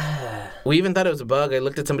 We even thought it was a bug. I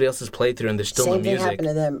looked at somebody else's playthrough and there's still no music. Same thing happened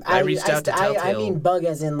to them. I reached out to Telltale. I mean bug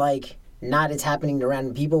as in like not it's happening to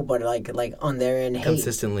random people, but like on their end.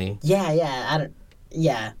 Consistently.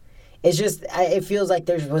 Yeah. It's just it feels like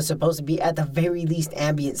there was supposed to be at the very least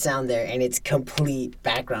ambient sound there, and it's complete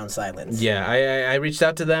background silence. Yeah, I reached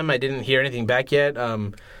out to them. I didn't hear anything back yet.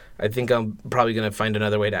 I think I'm probably gonna find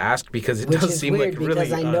another way to ask because it does seem like really.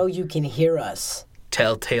 Because I know you can hear us.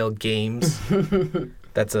 Telltale Games.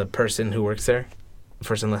 That's a person who works there.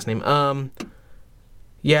 First and last name.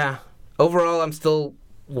 Yeah. Overall, I'm still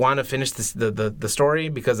want to finish the story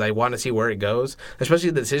because I want to see where it goes, especially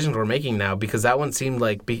the decisions we're making now, because that one seemed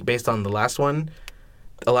like, based on the last one,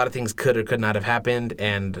 a lot of things could or could not have happened,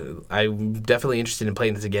 and I'm definitely interested in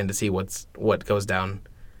playing this again to see what goes down.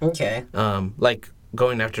 Okay. Like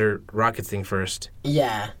going after Rocket's thing first.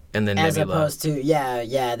 Yeah. And then as Nebula. Opposed to,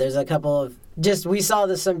 there's a couple of... we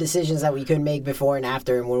saw some decisions that we could make before and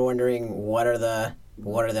after, and we're wondering what are the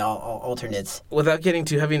alternates. Without getting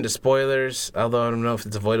too heavy into spoilers, although I don't know if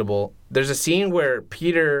it's avoidable, there's a scene where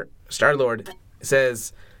Peter, Star-Lord,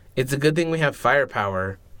 says, it's a good thing we have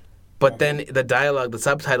firepower, but then the dialogue, the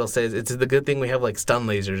subtitle says, it's the good thing we have, like, stun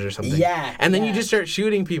lasers or something. Yeah. And then you just start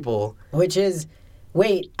shooting people. Which is...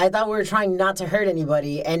 Wait, I thought we were trying not to hurt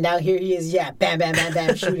anybody, and now here he is, bam, bam, bam,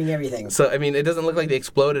 bam, shooting everything. So, I mean, it doesn't look like they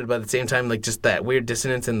exploded, but at the same time, like, just that weird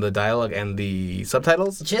dissonance in the dialogue and the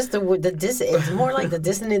subtitles. Just it's more like the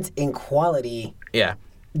dissonance in quality. Yeah.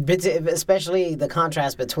 Especially the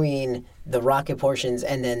contrast between the Rocket portions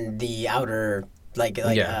and then the outer,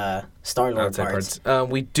 Star-Lord parts.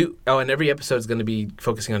 We do... Oh, and every episode is going to be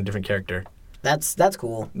focusing on a different character. That's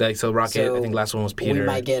cool. Like, so Rocket, So, I think last one was Peter. We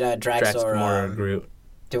might get a Drax, Drax or Gamora, Groot.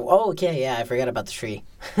 okay, yeah, I forgot about the tree.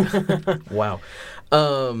 Wow.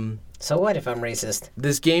 So what if I'm racist?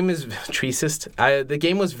 This game is treacist. The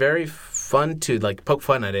game was very fun to like poke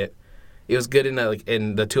fun at it. It was good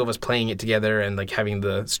in the two of us playing it together and like having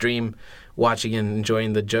the stream, watching and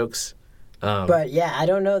enjoying the jokes. But yeah, I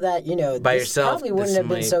don't know that, by this yourself, probably wouldn't have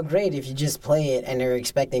been so great if you just play it and you're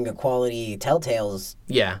expecting a quality Telltale's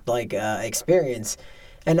experience.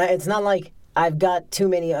 And it's not like I've got too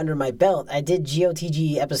many under my belt. I did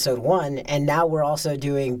GOTG episode 1, and now we're also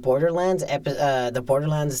doing Borderlands, the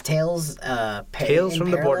Borderlands Tales. Tales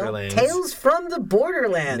from the Borderlands. Tales from the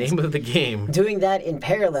Borderlands. Name of the game. Doing that in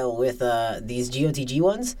parallel with these GOTG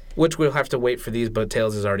ones. Which we'll have to wait for these, but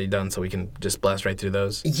Tales is already done, so we can just blast right through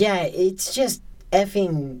those. Yeah, it's just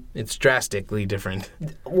effing... It's drastically different.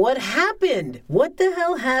 What happened? What the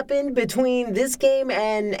hell happened between this game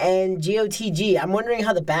and GOTG? I'm wondering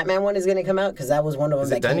how the Batman one is going to come out, because that was one of them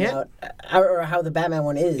that came out. Or how the Batman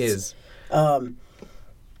one is.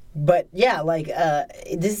 But yeah, like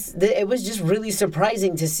it was just really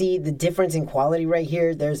surprising to see the difference in quality right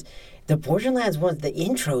here. There's the Borderlands ones, the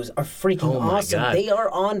intros are freaking awesome. God. They are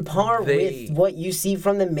on par with what you see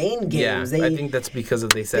from the main games. Yeah, I think that's because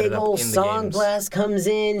they set it up in the games. Big old song blast comes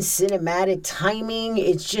in, cinematic timing.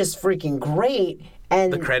 It's just freaking great.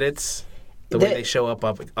 And the credits, the way they show up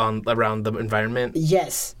on around the environment.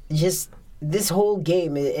 Yes, just this whole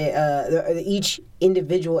game, each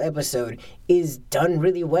individual episode is done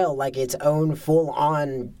really well, like its own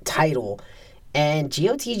full-on title. And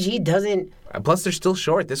GOTG doesn't... Plus, they're still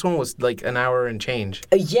short. This one was like an hour and change.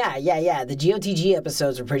 Yeah. The GOTG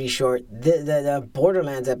episodes are pretty short. The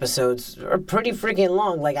Borderlands episodes are pretty freaking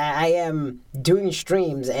long. Like, I am doing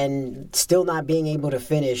streams and still not being able to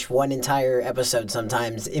finish one entire episode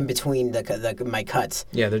sometimes in between my cuts.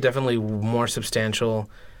 Yeah, they're definitely more substantial.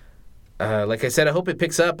 Like I said, I hope it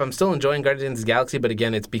picks up. I'm still enjoying Guardians of the Galaxy, but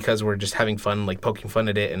again, it's because we're just having fun, like poking fun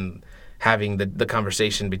at it and having the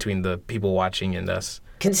conversation between the people watching and us.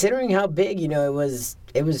 Considering how big, it was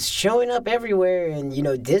showing up everywhere, and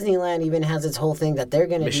Disneyland even has its whole thing that they're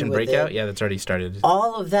going to do with Mission Breakout, yeah, that's already started.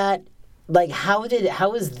 All of that, like, how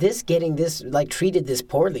is this getting this, like, treated this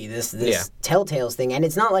poorly? This Telltale's thing, and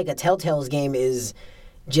it's not like a Telltale's game is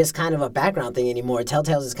just kind of a background thing anymore.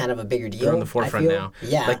 Telltale's is kind of a bigger deal. They're on the forefront now.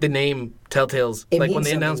 Yeah, like the name Telltale's. Like when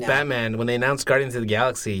they announced Batman, when they announced Guardians of the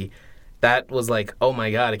Galaxy. That was like, oh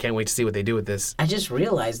my god, I can't wait to see what they do with this. I just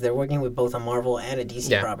realized they're working with both a Marvel and a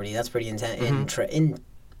DC property. That's pretty interesting.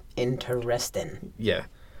 Yeah.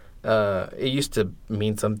 It used to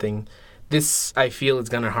mean something. This, I feel, is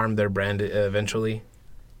going to harm their brand eventually.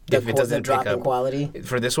 If it doesn't drop in quality?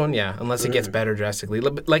 For this one, yeah. Unless it gets better drastically.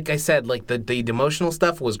 Like I said, like the emotional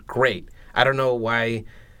stuff was great. I don't know why.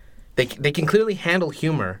 They can clearly handle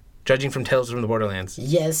humor. Judging from Tales from the Borderlands.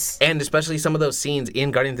 Yes. And especially some of those scenes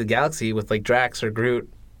in Guardians of the Galaxy with, like, Drax or Groot,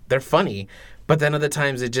 they're funny. But then other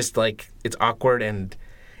times it just, like, it's awkward. And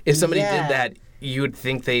if somebody did that, you would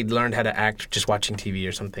think they'd learned how to act just watching TV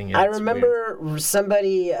or something. I remember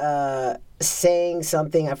somebody saying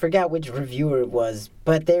something, I forgot which reviewer it was,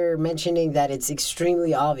 but they're mentioning that it's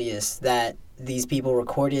extremely obvious that these people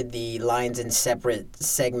recorded the lines in separate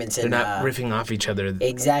segments. They're not riffing off each other.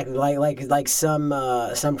 Exactly, like some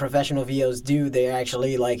professional VOs do. They're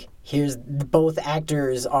actually like, here's both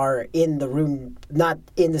actors are in the room, not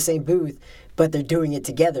in the same booth, but they're doing it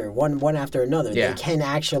together, one after another. Yeah. They can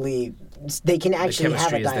actually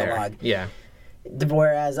have a dialogue. Yeah.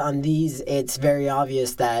 Whereas on these, it's very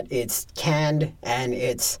obvious that it's canned and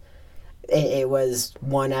it was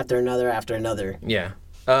one after another. Yeah.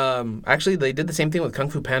 Actually, they did the same thing with Kung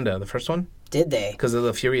Fu Panda, the first one. Did they? Because of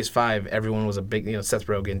the Furious 5, everyone was a big, Seth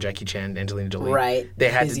Rogen, Jackie Chan, Angelina Jolie. Right. They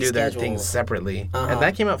had to do their things separately. And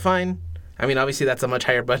that came out fine. I mean, obviously, that's a much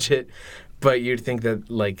higher budget, but you'd think that,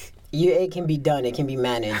 like... it can be done. It can be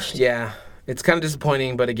managed. Yeah. It's kind of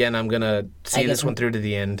disappointing, but again, I'm going to see this one through to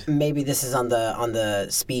the end. Maybe this is on the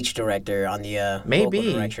speech director, on the vocal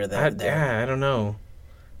director there. Yeah, I don't know.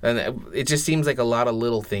 And it just seems like a lot of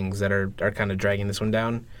little things that are kind of dragging this one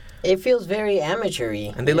down. It feels very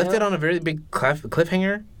amateur-y. And they left it on a very big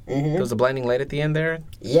cliffhanger. Mm-hmm. There was a blinding light at the end there.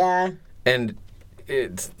 Yeah. And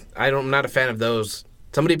I'm not a fan of those.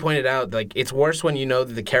 Somebody pointed out, like, it's worse when you know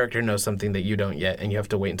that the character knows something that you don't yet, and you have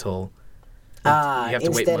to wait until...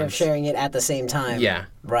 instead of sharing it at the same time. Yeah.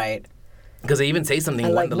 Right. Because they even say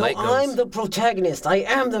something when the light goes. I'm the protagonist. I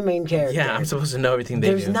am the main character. Yeah, I'm supposed to know everything they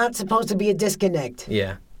do. There's not supposed to be a disconnect.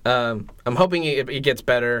 Yeah. I'm hoping it gets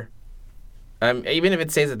better. Even if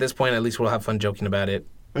it stays at this point, at least we'll have fun joking about it.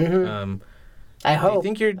 Mm-hmm. I hope. Do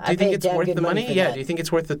you think it's worth the money? Yeah. Do you think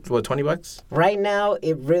it's worth $20? Right now,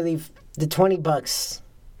 the $20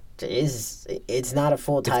 it's not a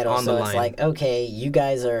full title, so it's like, okay,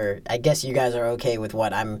 I guess you guys are okay with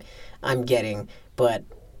what I'm getting, but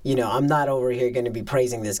I'm not over here going to be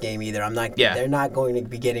praising this game either. I'm not. Yeah. They're not going to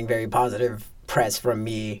be getting very positive press from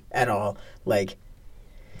me at all. Like,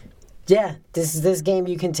 yeah, this game,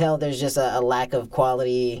 you can tell there's just a lack of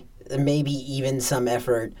quality, maybe even some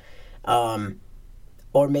effort,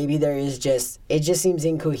 or maybe it just seems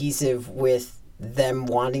incohesive with them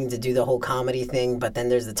wanting to do the whole comedy thing, but then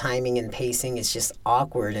there's the timing and pacing. It's just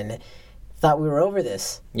awkward, and I thought we were over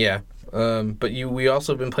this. Yeah, but we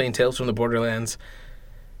also have been playing Tales from the Borderlands,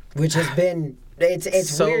 which has been it's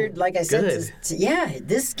so weird. Like I said,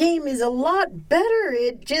 this game is a lot better.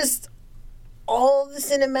 It just all the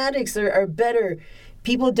cinematics are better.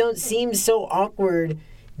 People don't seem so awkward.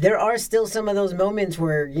 There are still some of those moments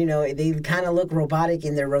where, they kind of look robotic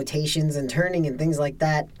in their rotations and turning and things like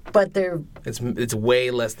that, but it's way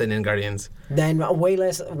less than in Guardians. Then way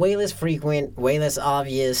less frequent, way less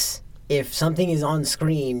obvious. If something is on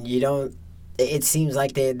screen, it seems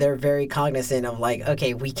like they're very cognizant of like,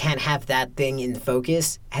 okay, we can't have that thing in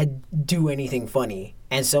focus and do anything funny.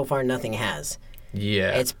 And so far nothing has.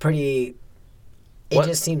 Yeah. It's pretty it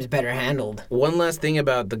just seems better handled. One last thing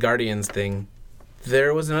about the Guardians thing.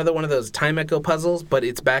 There was another one of those time echo puzzles, but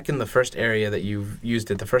it's back in the first area that you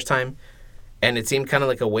used it the first time, and it seemed kind of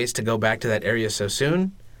like a waste to go back to that area so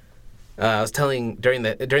soon. I was telling during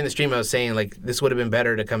the stream, I was saying like this would have been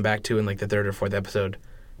better to come back to in like the third or fourth episode,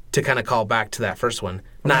 to kind of call back to that first one,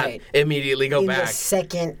 not immediately go back. In the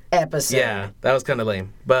second episode. Yeah, that was kind of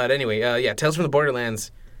lame. But anyway, Tales from the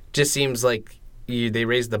Borderlands just seems like they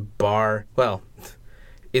raised the bar. Well.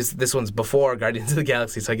 This one's before Guardians of the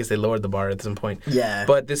Galaxy, so I guess they lowered the bar at some point. Yeah.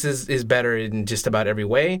 But this is better in just about every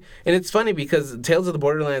way. And it's funny because Tales of the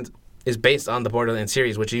Borderlands is based on the Borderlands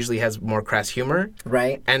series, which usually has more crass humor.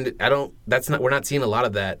 Right. And we're not seeing a lot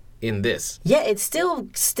of that in this. Yeah, it's still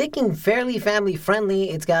sticking fairly family friendly.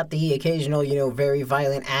 It's got the occasional, very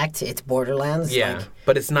violent act. It's Borderlands. Yeah.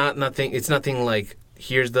 But it's nothing like,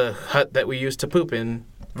 here's the hut that we used to poop in.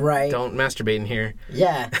 Right. Don't masturbate in here.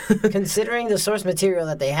 Yeah. Considering the source material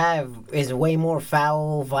that they have is way more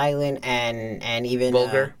foul, violent, and even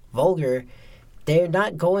vulgar, they're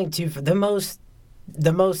not going to for the most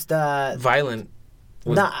violent.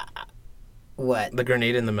 What? The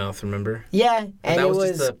grenade in the mouth, remember? Yeah, and that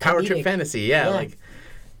was just a power trip fantasy. Yeah, like.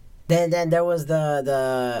 Then there was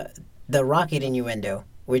the rocket innuendo,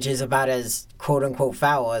 which is about as quote unquote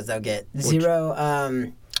foul as they'll get.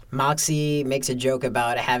 Zero. Moxie makes a joke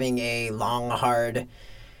about having a long, hard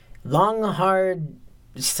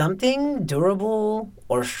something durable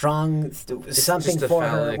or strong something for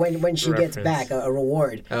her when she gets back a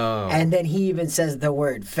reward. Oh. And then he even says the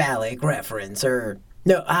word phallic reference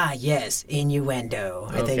yes, innuendo.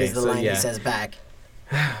 I think is the line he says back.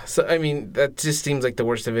 So I mean that just seems like the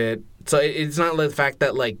worst of it. So it's not the fact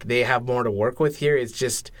that like they have more to work with here. It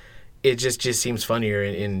just seems funnier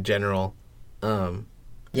in general.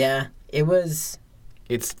 Yeah, it was.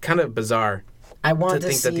 It's kind of bizarre. I want to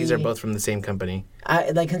think that these are both from the same company.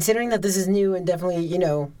 Considering that this is new and definitely,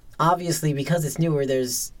 obviously because it's newer,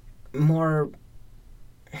 there's more.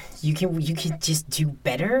 You can just do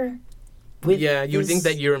better. You would think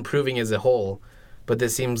that you're improving as a whole, but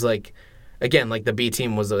this seems like, again, like the B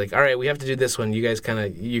team was like, all right, we have to do this one. You guys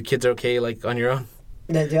you kids are okay, like on your own.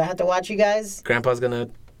 Do I have to watch you guys? Grandpa's gonna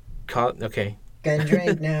call. Okay. Gonna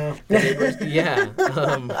drink now. Yeah.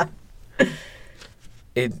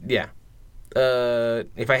 If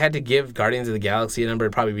I had to give Guardians of the Galaxy a number,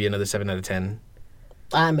 it'd probably be another 7 out of 10.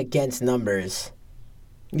 I'm against numbers.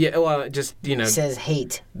 Yeah, well, just, It says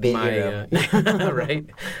H8BitHero.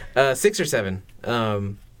 Right? 6 or 7.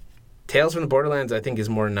 Tales from the Borderlands, I think, is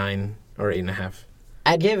more 9 or 8.5.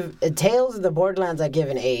 I give Tales of the Borderlands, I give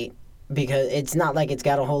an 8 because it's not like it's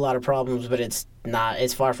got a whole lot of problems, but it's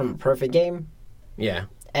far from a perfect game. Yeah.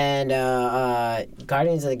 And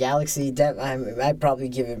Guardians of the Galaxy, I'd probably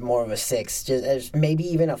give it more of a 6, just maybe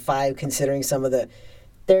even a 5, considering some of the.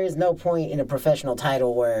 There is no point in a professional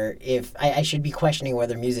title where if I should be questioning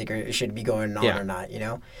whether music should be going on or not.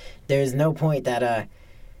 There's no point that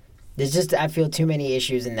there's just I feel too many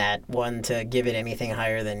issues in that one to give it anything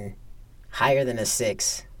higher than a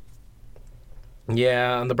 6.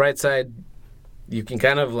 Yeah, on the bright side, you can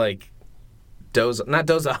kind of like not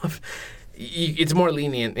doze off. It's more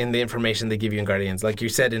lenient in the information they give you in Guardians. Like you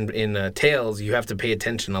said in Tales, you have to pay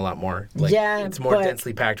attention a lot more. Like, it's more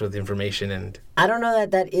densely packed with information. And I don't know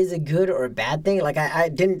that is a good or a bad thing. Like I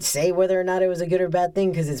didn't say whether or not it was a good or bad thing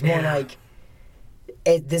because it's more like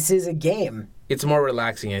this is a game. it's more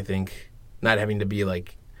relaxing, I think, not having to be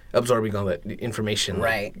like absorbing all that information.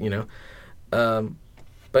 Right. Like, you know.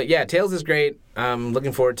 But yeah, Tales is great. I'm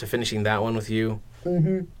looking forward to finishing that one with you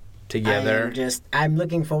together. I'm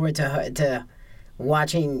looking forward to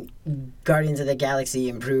watching Guardians of the Galaxy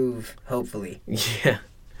improve, hopefully. Yeah.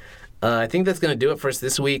 I think that's going to do it for us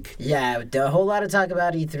this week. Yeah, a whole lot of talk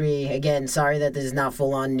about E3. Again, sorry that this is not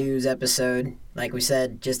full-on news episode. Like we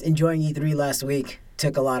said, just enjoying E3 last week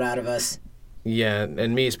took a lot out of us. Yeah,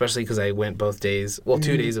 and me especially because I went both days. Well,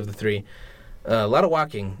 2 days of the 3. A lot of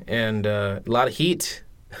walking and a lot of heat.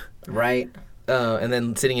 Right. And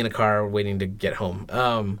then sitting in a car waiting to get home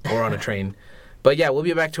or on a train. But yeah, we'll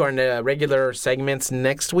be back to our regular segments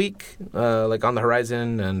next week, like On the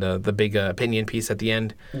Horizon and the big opinion piece at the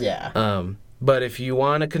end. Yeah. But if you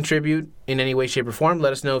want to contribute in any way, shape, or form,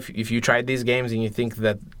 let us know if you tried these games and you think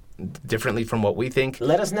that differently from what we think.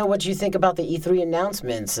 Let us know what you think about the E3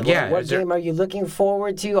 announcements. Yeah, what game are you looking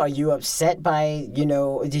forward to? Are you upset by,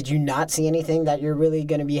 did you not see anything that you're really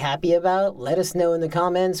going to be happy about? Let us know in the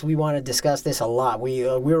comments. We want to discuss this a lot. We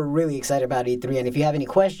were really excited about E3, and if you have any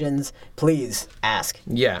questions, please ask.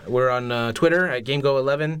 Yeah, we're on Twitter at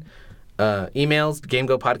GameGo11. Emails,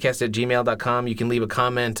 gamegopodcast@gmail.com. You can leave a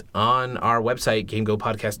comment on our website,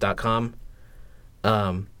 gamegopodcast.com.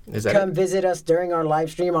 Come visit us during our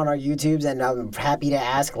live stream on our YouTubes, and I'm happy to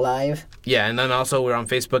ask live. Yeah, and then also we're on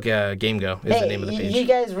Facebook. GameGo is the name of the page. You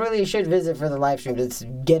guys really should visit for the live streams. It's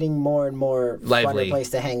getting more and more lively. Funner place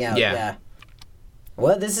to hang out. Yeah.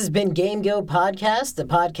 Well, this has been GameGo Podcast, the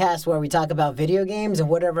podcast where we talk about video games and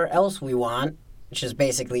whatever else we want, which is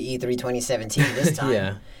basically E3 2017 this time.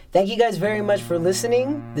 Yeah. Thank you guys very much for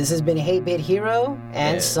listening. This has been H8BitHero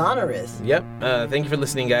and Sonorith. Yep. Thank you for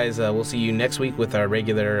listening, guys. We'll see you next week with our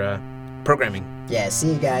regular programming. Yeah,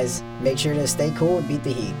 see you guys. Make sure to stay cool and beat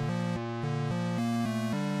the heat.